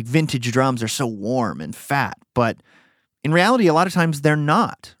say that like vintage drums are so warm and fat, but in reality, a lot of times they're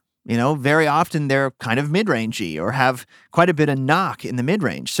not. Very often they're kind of mid-rangey or have quite a bit of knock in the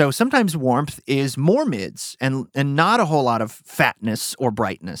mid-range. So sometimes warmth is more mids and not a whole lot of fatness or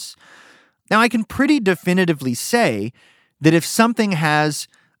brightness. Now, I can pretty definitively say that if something has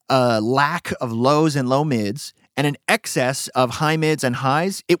a lack of lows and low mids and an excess of high mids and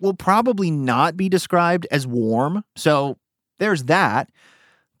highs, it will probably not be described as warm. So there's that.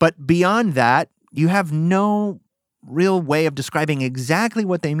 But beyond that, you have no real way of describing exactly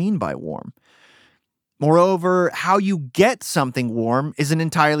what they mean by warm. Moreover, how you get something warm is an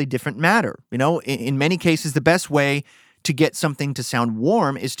entirely different matter. In many cases, the best way to get something to sound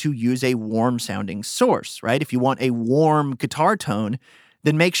warm is to use a warm sounding source, right? If you want a warm guitar tone,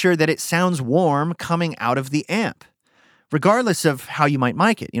 then make sure that it sounds warm coming out of the amp, regardless of how you might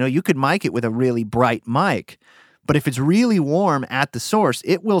mic it. You could mic it with a really bright mic, but if it's really warm at the source,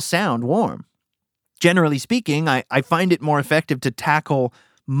 it will sound warm. Generally speaking, I find it more effective to tackle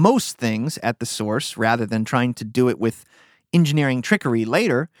most things at the source rather than trying to do it with engineering trickery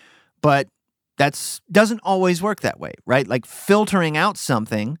later, but that doesn't always work that way, right? Like filtering out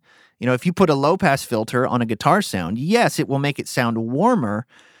something, if you put a low-pass filter on a guitar sound, yes, it will make it sound warmer,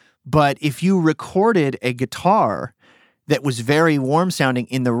 but if you recorded a guitar that was very warm sounding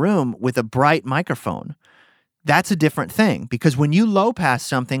in the room with a bright microphone, that's a different thing, because when you low-pass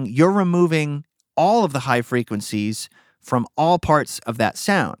something, you're removing all of the high frequencies from all parts of that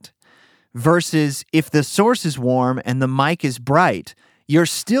sound. Versus if the source is warm and the mic is bright, you're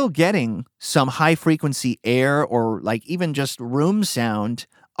still getting some high frequency air or like even just room sound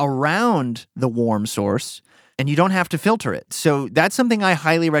around the warm source, and you don't have to filter it. So that's something I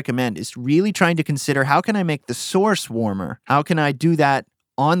highly recommend, is really trying to consider, how can I make the source warmer? How can I do that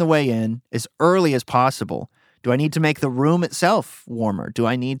on the way in as early as possible? Do I need to make the room itself warmer? Do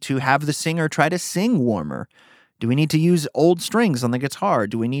I need to have the singer try to sing warmer? Do we need to use old strings on the guitar?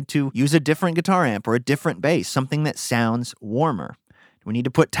 Do we need to use a different guitar amp or a different bass, something that sounds warmer? Do we need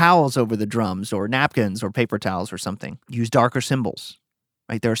to put towels over the drums or napkins or paper towels or something? Use darker cymbals,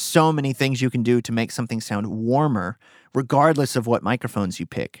 right? There are so many things you can do to make something sound warmer, regardless of what microphones you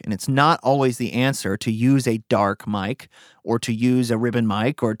pick. And it's not always the answer to use a dark mic or to use a ribbon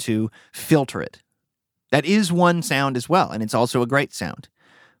mic or to filter it. That is one sound as well, and it's also a great sound.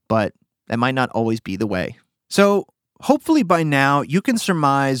 But that might not always be the way. So hopefully by now you can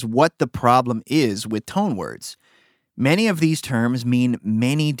surmise what the problem is with tone words. Many of these terms mean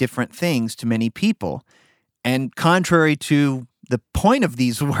many different things to many people, and contrary to the point of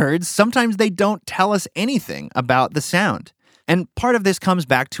these words, sometimes they don't tell us anything about the sound. And part of this comes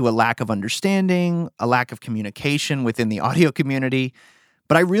back to a lack of understanding, a lack of communication within the audio community.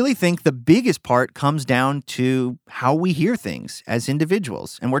 But I really think the biggest part comes down to how we hear things as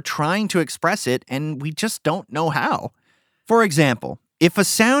individuals, and we're trying to express it, and we just don't know how. For example, if a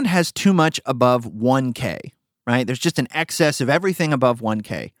sound has too much above 1K, right? There's just an excess of everything above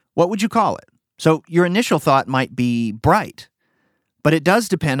 1K. What would you call it? So your initial thought might be bright, but it does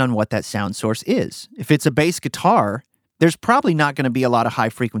depend on what that sound source is. If it's a bass guitar, there's probably not going to be a lot of high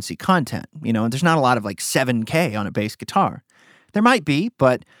frequency content. There's not a lot of like 7K on a bass guitar. There might be,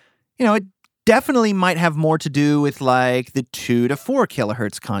 but, it definitely might have more to do with like the 2 to 4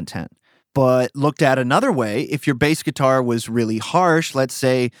 kilohertz content. But looked at another way, if your bass guitar was really harsh, let's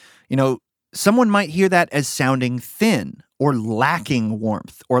say, someone might hear that as sounding thin or lacking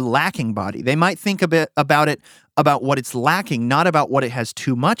warmth or lacking body. They might think a bit about what it's lacking, not about what it has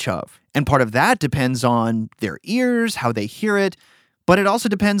too much of. And part of that depends on their ears, how they hear it, but it also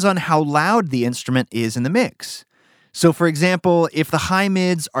depends on how loud the instrument is in the mix. So, for example, if the high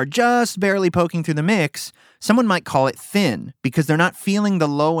mids are just barely poking through the mix, someone might call it thin because they're not feeling the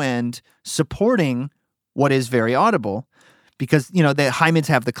low end supporting what is very audible, because, the high mids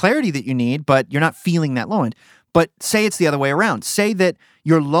have the clarity that you need, but you're not feeling that low end. But say it's the other way around. Say that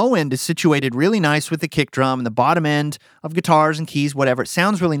your low end is situated really nice with the kick drum and the bottom end of guitars and keys, whatever. It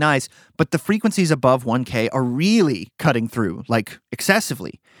sounds really nice, but the frequencies above 1K are really cutting through, like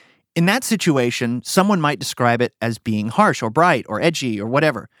excessively. In that situation, someone might describe it as being harsh or bright or edgy or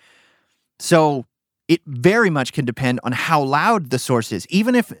whatever. So it very much can depend on how loud the source is,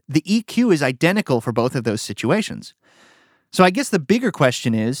 even if the EQ is identical for both of those situations. So I guess the bigger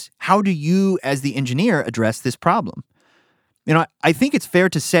question is, how do you as the engineer address this problem? I think it's fair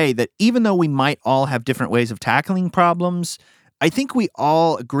to say that even though we might all have different ways of tackling problems, I think we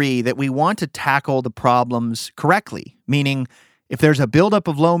all agree that we want to tackle the problems correctly, meaning if there's a buildup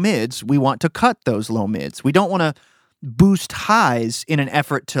of low mids, we want to cut those low mids. We don't want to boost highs in an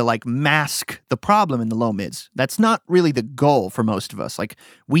effort to like mask the problem in the low mids. That's not really the goal for most of us. Like,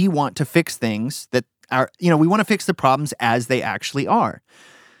 we want to fix things that are, we want to fix the problems as they actually are.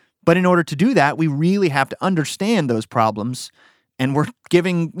 But in order to do that, we really have to understand those problems. And we're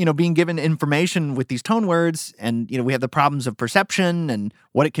being given information with these tone words, and, we have the problems of perception and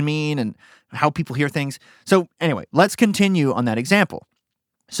what it can mean and how people hear things. So anyway, let's continue on that example.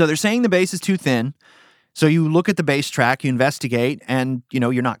 So they're saying the bass is too thin. So you look at the bass track, you investigate, and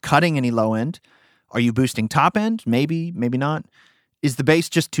you're not cutting any low end. Are you boosting top end? Maybe, maybe not. Is the bass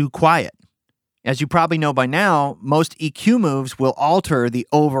just too quiet? As you probably know by now, most EQ moves will alter the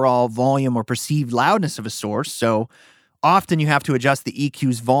overall volume or perceived loudness of a source, so often you have to adjust the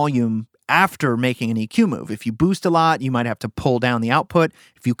EQ's volume after making an EQ move. If you boost a lot, you might have to pull down the output.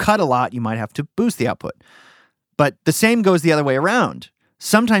 If you cut a lot, you might have to boost the output. But the same goes the other way around.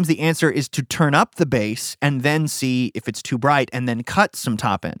 Sometimes the answer is to turn up the bass and then see if it's too bright and then cut some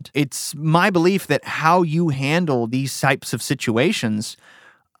top end. It's my belief that how you handle these types of situations,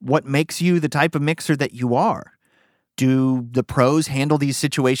 what makes you the type of mixer that you are. Do the pros handle these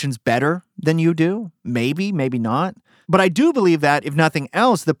situations better than you do? Maybe, maybe not. But I do believe that, if nothing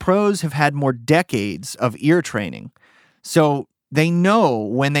else, the pros have had more decades of ear training. So they know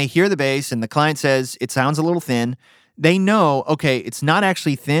when they hear the bass and the client says it sounds a little thin, they know, okay, it's not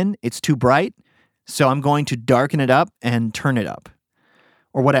actually thin, it's too bright, so I'm going to darken it up and turn it up.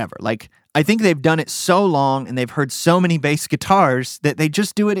 Or whatever. Like, I think they've done it so long and they've heard so many bass guitars that they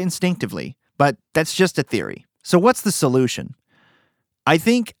just do it instinctively. But that's just a theory. So what's the solution? I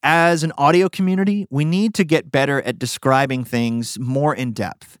think as an audio community, we need to get better at describing things more in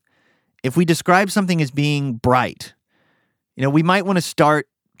depth. If we describe something as being bright, we might want to start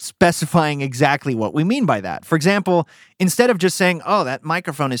specifying exactly what we mean by that. For example, instead of just saying, oh, that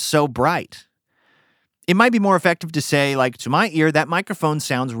microphone is so bright, it might be more effective to say, like, to my ear, that microphone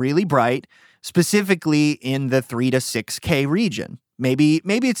sounds really bright, specifically in the 3 to 6K region. Maybe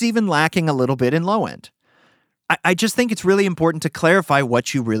it's even lacking a little bit in low end. I just think it's really important to clarify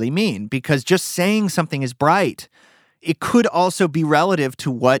what you really mean, because just saying something is bright, it could also be relative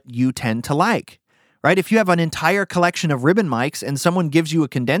to what you tend to like, right? If you have an entire collection of ribbon mics and someone gives you a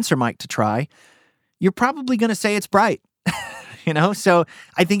condenser mic to try, you're probably going to say it's bright, So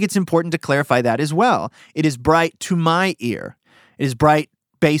I think it's important to clarify that as well. It is bright to my ear. It is bright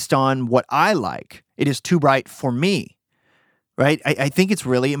based on what I like. It is too bright for me, right? I think it's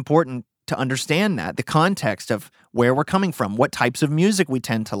really important to understand that, the context of where we're coming from, what types of music we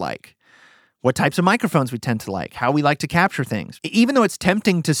tend to like, what types of microphones we tend to like, how we like to capture things. Even though it's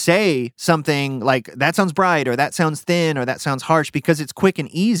tempting to say something like, that sounds bright, or that sounds thin, or that sounds harsh, because it's quick and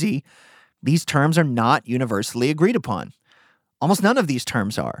easy, these terms are not universally agreed upon. Almost none of these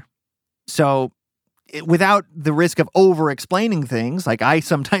terms are. So without the risk of over-explaining things, like I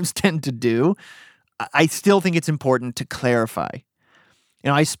sometimes tend to do, I still think it's important to clarify.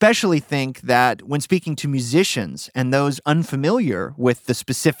 I especially think that when speaking to musicians and those unfamiliar with the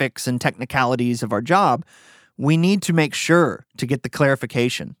specifics and technicalities of our job, we need to make sure to get the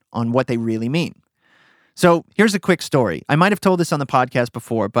clarification on what they really mean. So here's a quick story. I might have told this on the podcast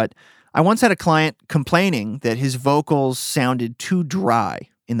before, but I once had a client complaining that his vocals sounded too dry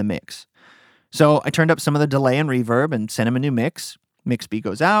in the mix. So I turned up some of the delay and reverb and sent him a new mix. Mix B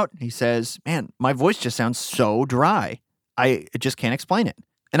goes out. He says, man, my voice just sounds so dry. I just can't explain it.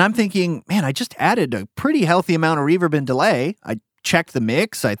 And I'm thinking, man, I just added a pretty healthy amount of reverb and delay. I checked the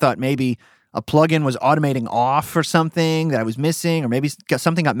mix. I thought maybe a plugin was automating off or something that I was missing, or maybe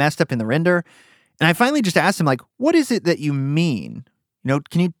something got messed up in the render. And I finally just asked him, like, what is it that you mean?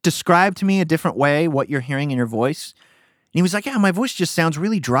 Can you describe to me a different way what you're hearing in your voice? And he was like, yeah, my voice just sounds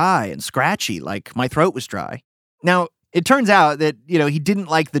really dry and scratchy, like my throat was dry. Now, it turns out that, he didn't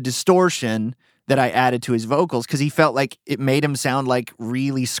like the distortion that I added to his vocals because he felt like it made him sound like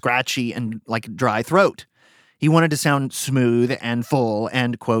really scratchy and like dry throat. He wanted to sound smooth and full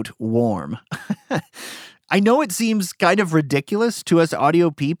and, quote, warm. I know it seems kind of ridiculous to us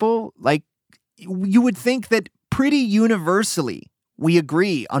audio people. Like, you would think that pretty universally we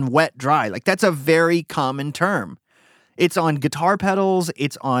agree on wet, dry. Like, that's a very common term. It's on guitar pedals,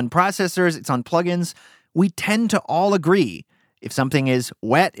 it's on processors, it's on plugins. We tend to all agree. If something is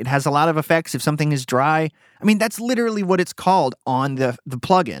wet, it has a lot of effects. If something is dry, that's literally what it's called on the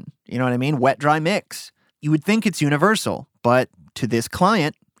plugin. You know what I mean? Wet, dry mix. You would think it's universal, but to this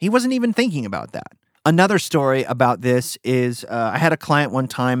client, he wasn't even thinking about that. Another story about this is I had a client one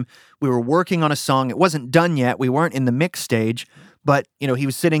time. We were working on a song. It wasn't done yet. We weren't in the mix stage, but he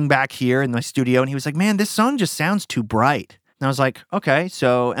was sitting back here in my studio and he was like, man, this song just sounds too bright. And I was like, okay.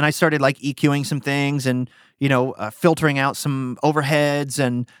 And I started like EQing some things and filtering out some overheads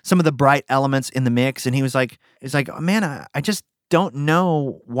and some of the bright elements in the mix. And he's like, oh, man, I just don't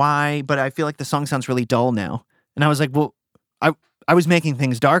know why, but I feel like the song sounds really dull now. And I was like, well, I was making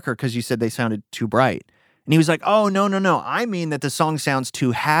things darker because you said they sounded too bright. And he was like, oh, no. I mean that the song sounds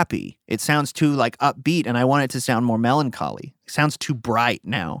too happy. It sounds too like upbeat and I want it to sound more melancholy. It sounds too bright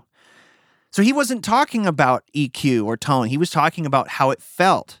now. So he wasn't talking about EQ or tone. He was talking about how it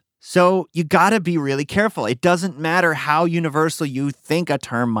felt. So you got to be really careful. It doesn't matter how universal you think a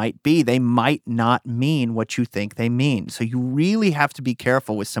term might be. They might not mean what you think they mean. So you really have to be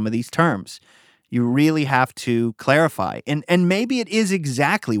careful with some of these terms. You really have to clarify. And maybe it is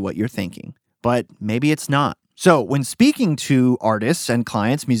exactly what you're thinking, but maybe it's not. So when speaking to artists and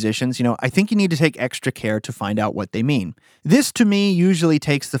clients, musicians, I think you need to take extra care to find out what they mean. This, to me, usually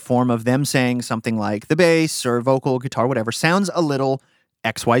takes the form of them saying something like the bass or vocal, guitar, whatever, sounds a little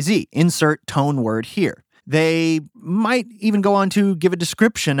XYZ. Insert tone word here. They might even go on to give a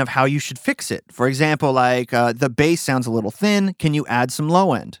description of how you should fix it. For example, like the bass sounds a little thin. Can you add some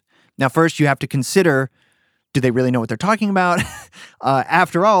low end? Now, first you have to consider, do they really know what they're talking about?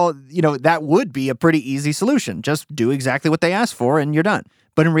 After all, that would be a pretty easy solution. Just do exactly what they asked for and you're done.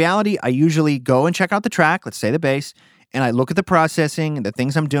 But in reality, I usually go and check out the track, let's say the bass, and I look at the processing, the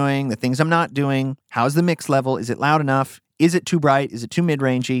things I'm doing, the things I'm not doing. How's the mix level? Is it loud enough? Is it too bright? Is it too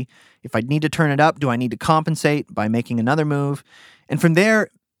mid-rangey? If I need to turn it up, do I need to compensate by making another move? And from there,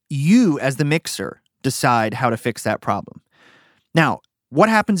 you as the mixer decide how to fix that problem. Now, what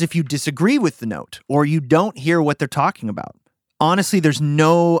happens if you disagree with the note or you don't hear what they're talking about? Honestly, there's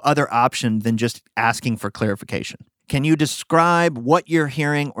no other option than just asking for clarification. Can you describe what you're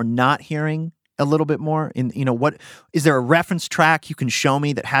hearing or not hearing a little bit more? What is there a reference track you can show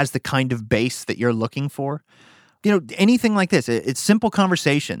me that has the kind of bass that you're looking for? Anything like this. It's simple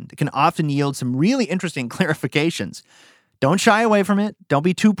conversation that can often yield some really interesting clarifications. Don't shy away from it. Don't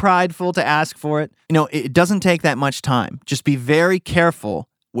be too prideful to ask for it. It doesn't take that much time. Just be very careful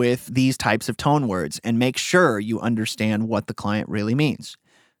with these types of tone words and make sure you understand what the client really means.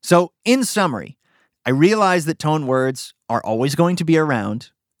 So, in summary, I realize that tone words are always going to be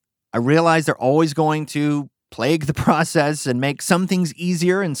around. I realize they're always going to plague the process and make some things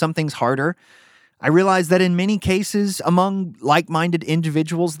easier and some things harder. I realize that in many cases, among like-minded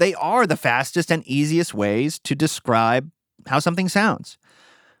individuals, they are the fastest and easiest ways to describe how something sounds.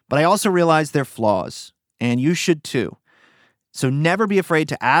 But I also realize their flaws, and you should too. So never be afraid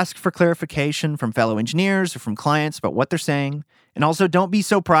to ask for clarification from fellow engineers or from clients about what they're saying. And also don't be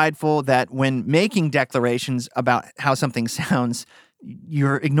so prideful that when making declarations about how something sounds,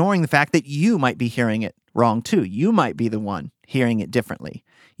 you're ignoring the fact that you might be hearing it wrong too. You might be the one hearing it differently.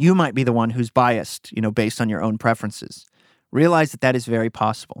 You might be the one who's biased, based on your own preferences. Realize that is very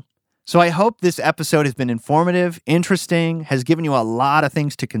possible. So I hope this episode has been informative, interesting, has given you a lot of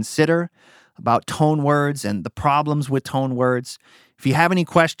things to consider about tone words and the problems with tone words. If you have any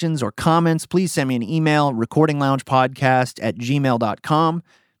questions or comments, please send me an email, recordingloungepodcast@gmail.com.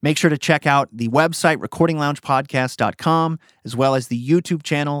 Make sure to check out the website, recordingloungepodcast.com, as well as the YouTube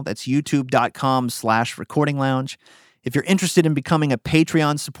channel. That's youtube.com/recordinglounge. If you're interested in becoming a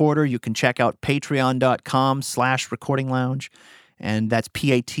Patreon supporter, you can check out patreon.com/recordinglounge. And that's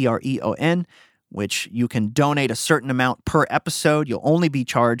Patreon, which you can donate a certain amount per episode. You'll only be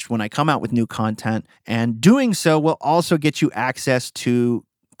charged when I come out with new content. And doing so will also get you access to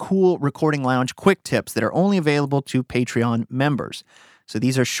cool Recording Lounge quick tips that are only available to Patreon members. So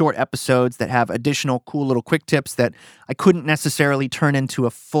these are short episodes that have additional cool little quick tips that I couldn't necessarily turn into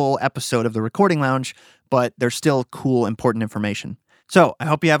a full episode of the Recording Lounge, but they're still cool, important information. So I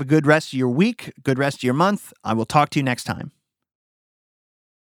hope you have a good rest of your week, good rest of your month. I will talk to you next time.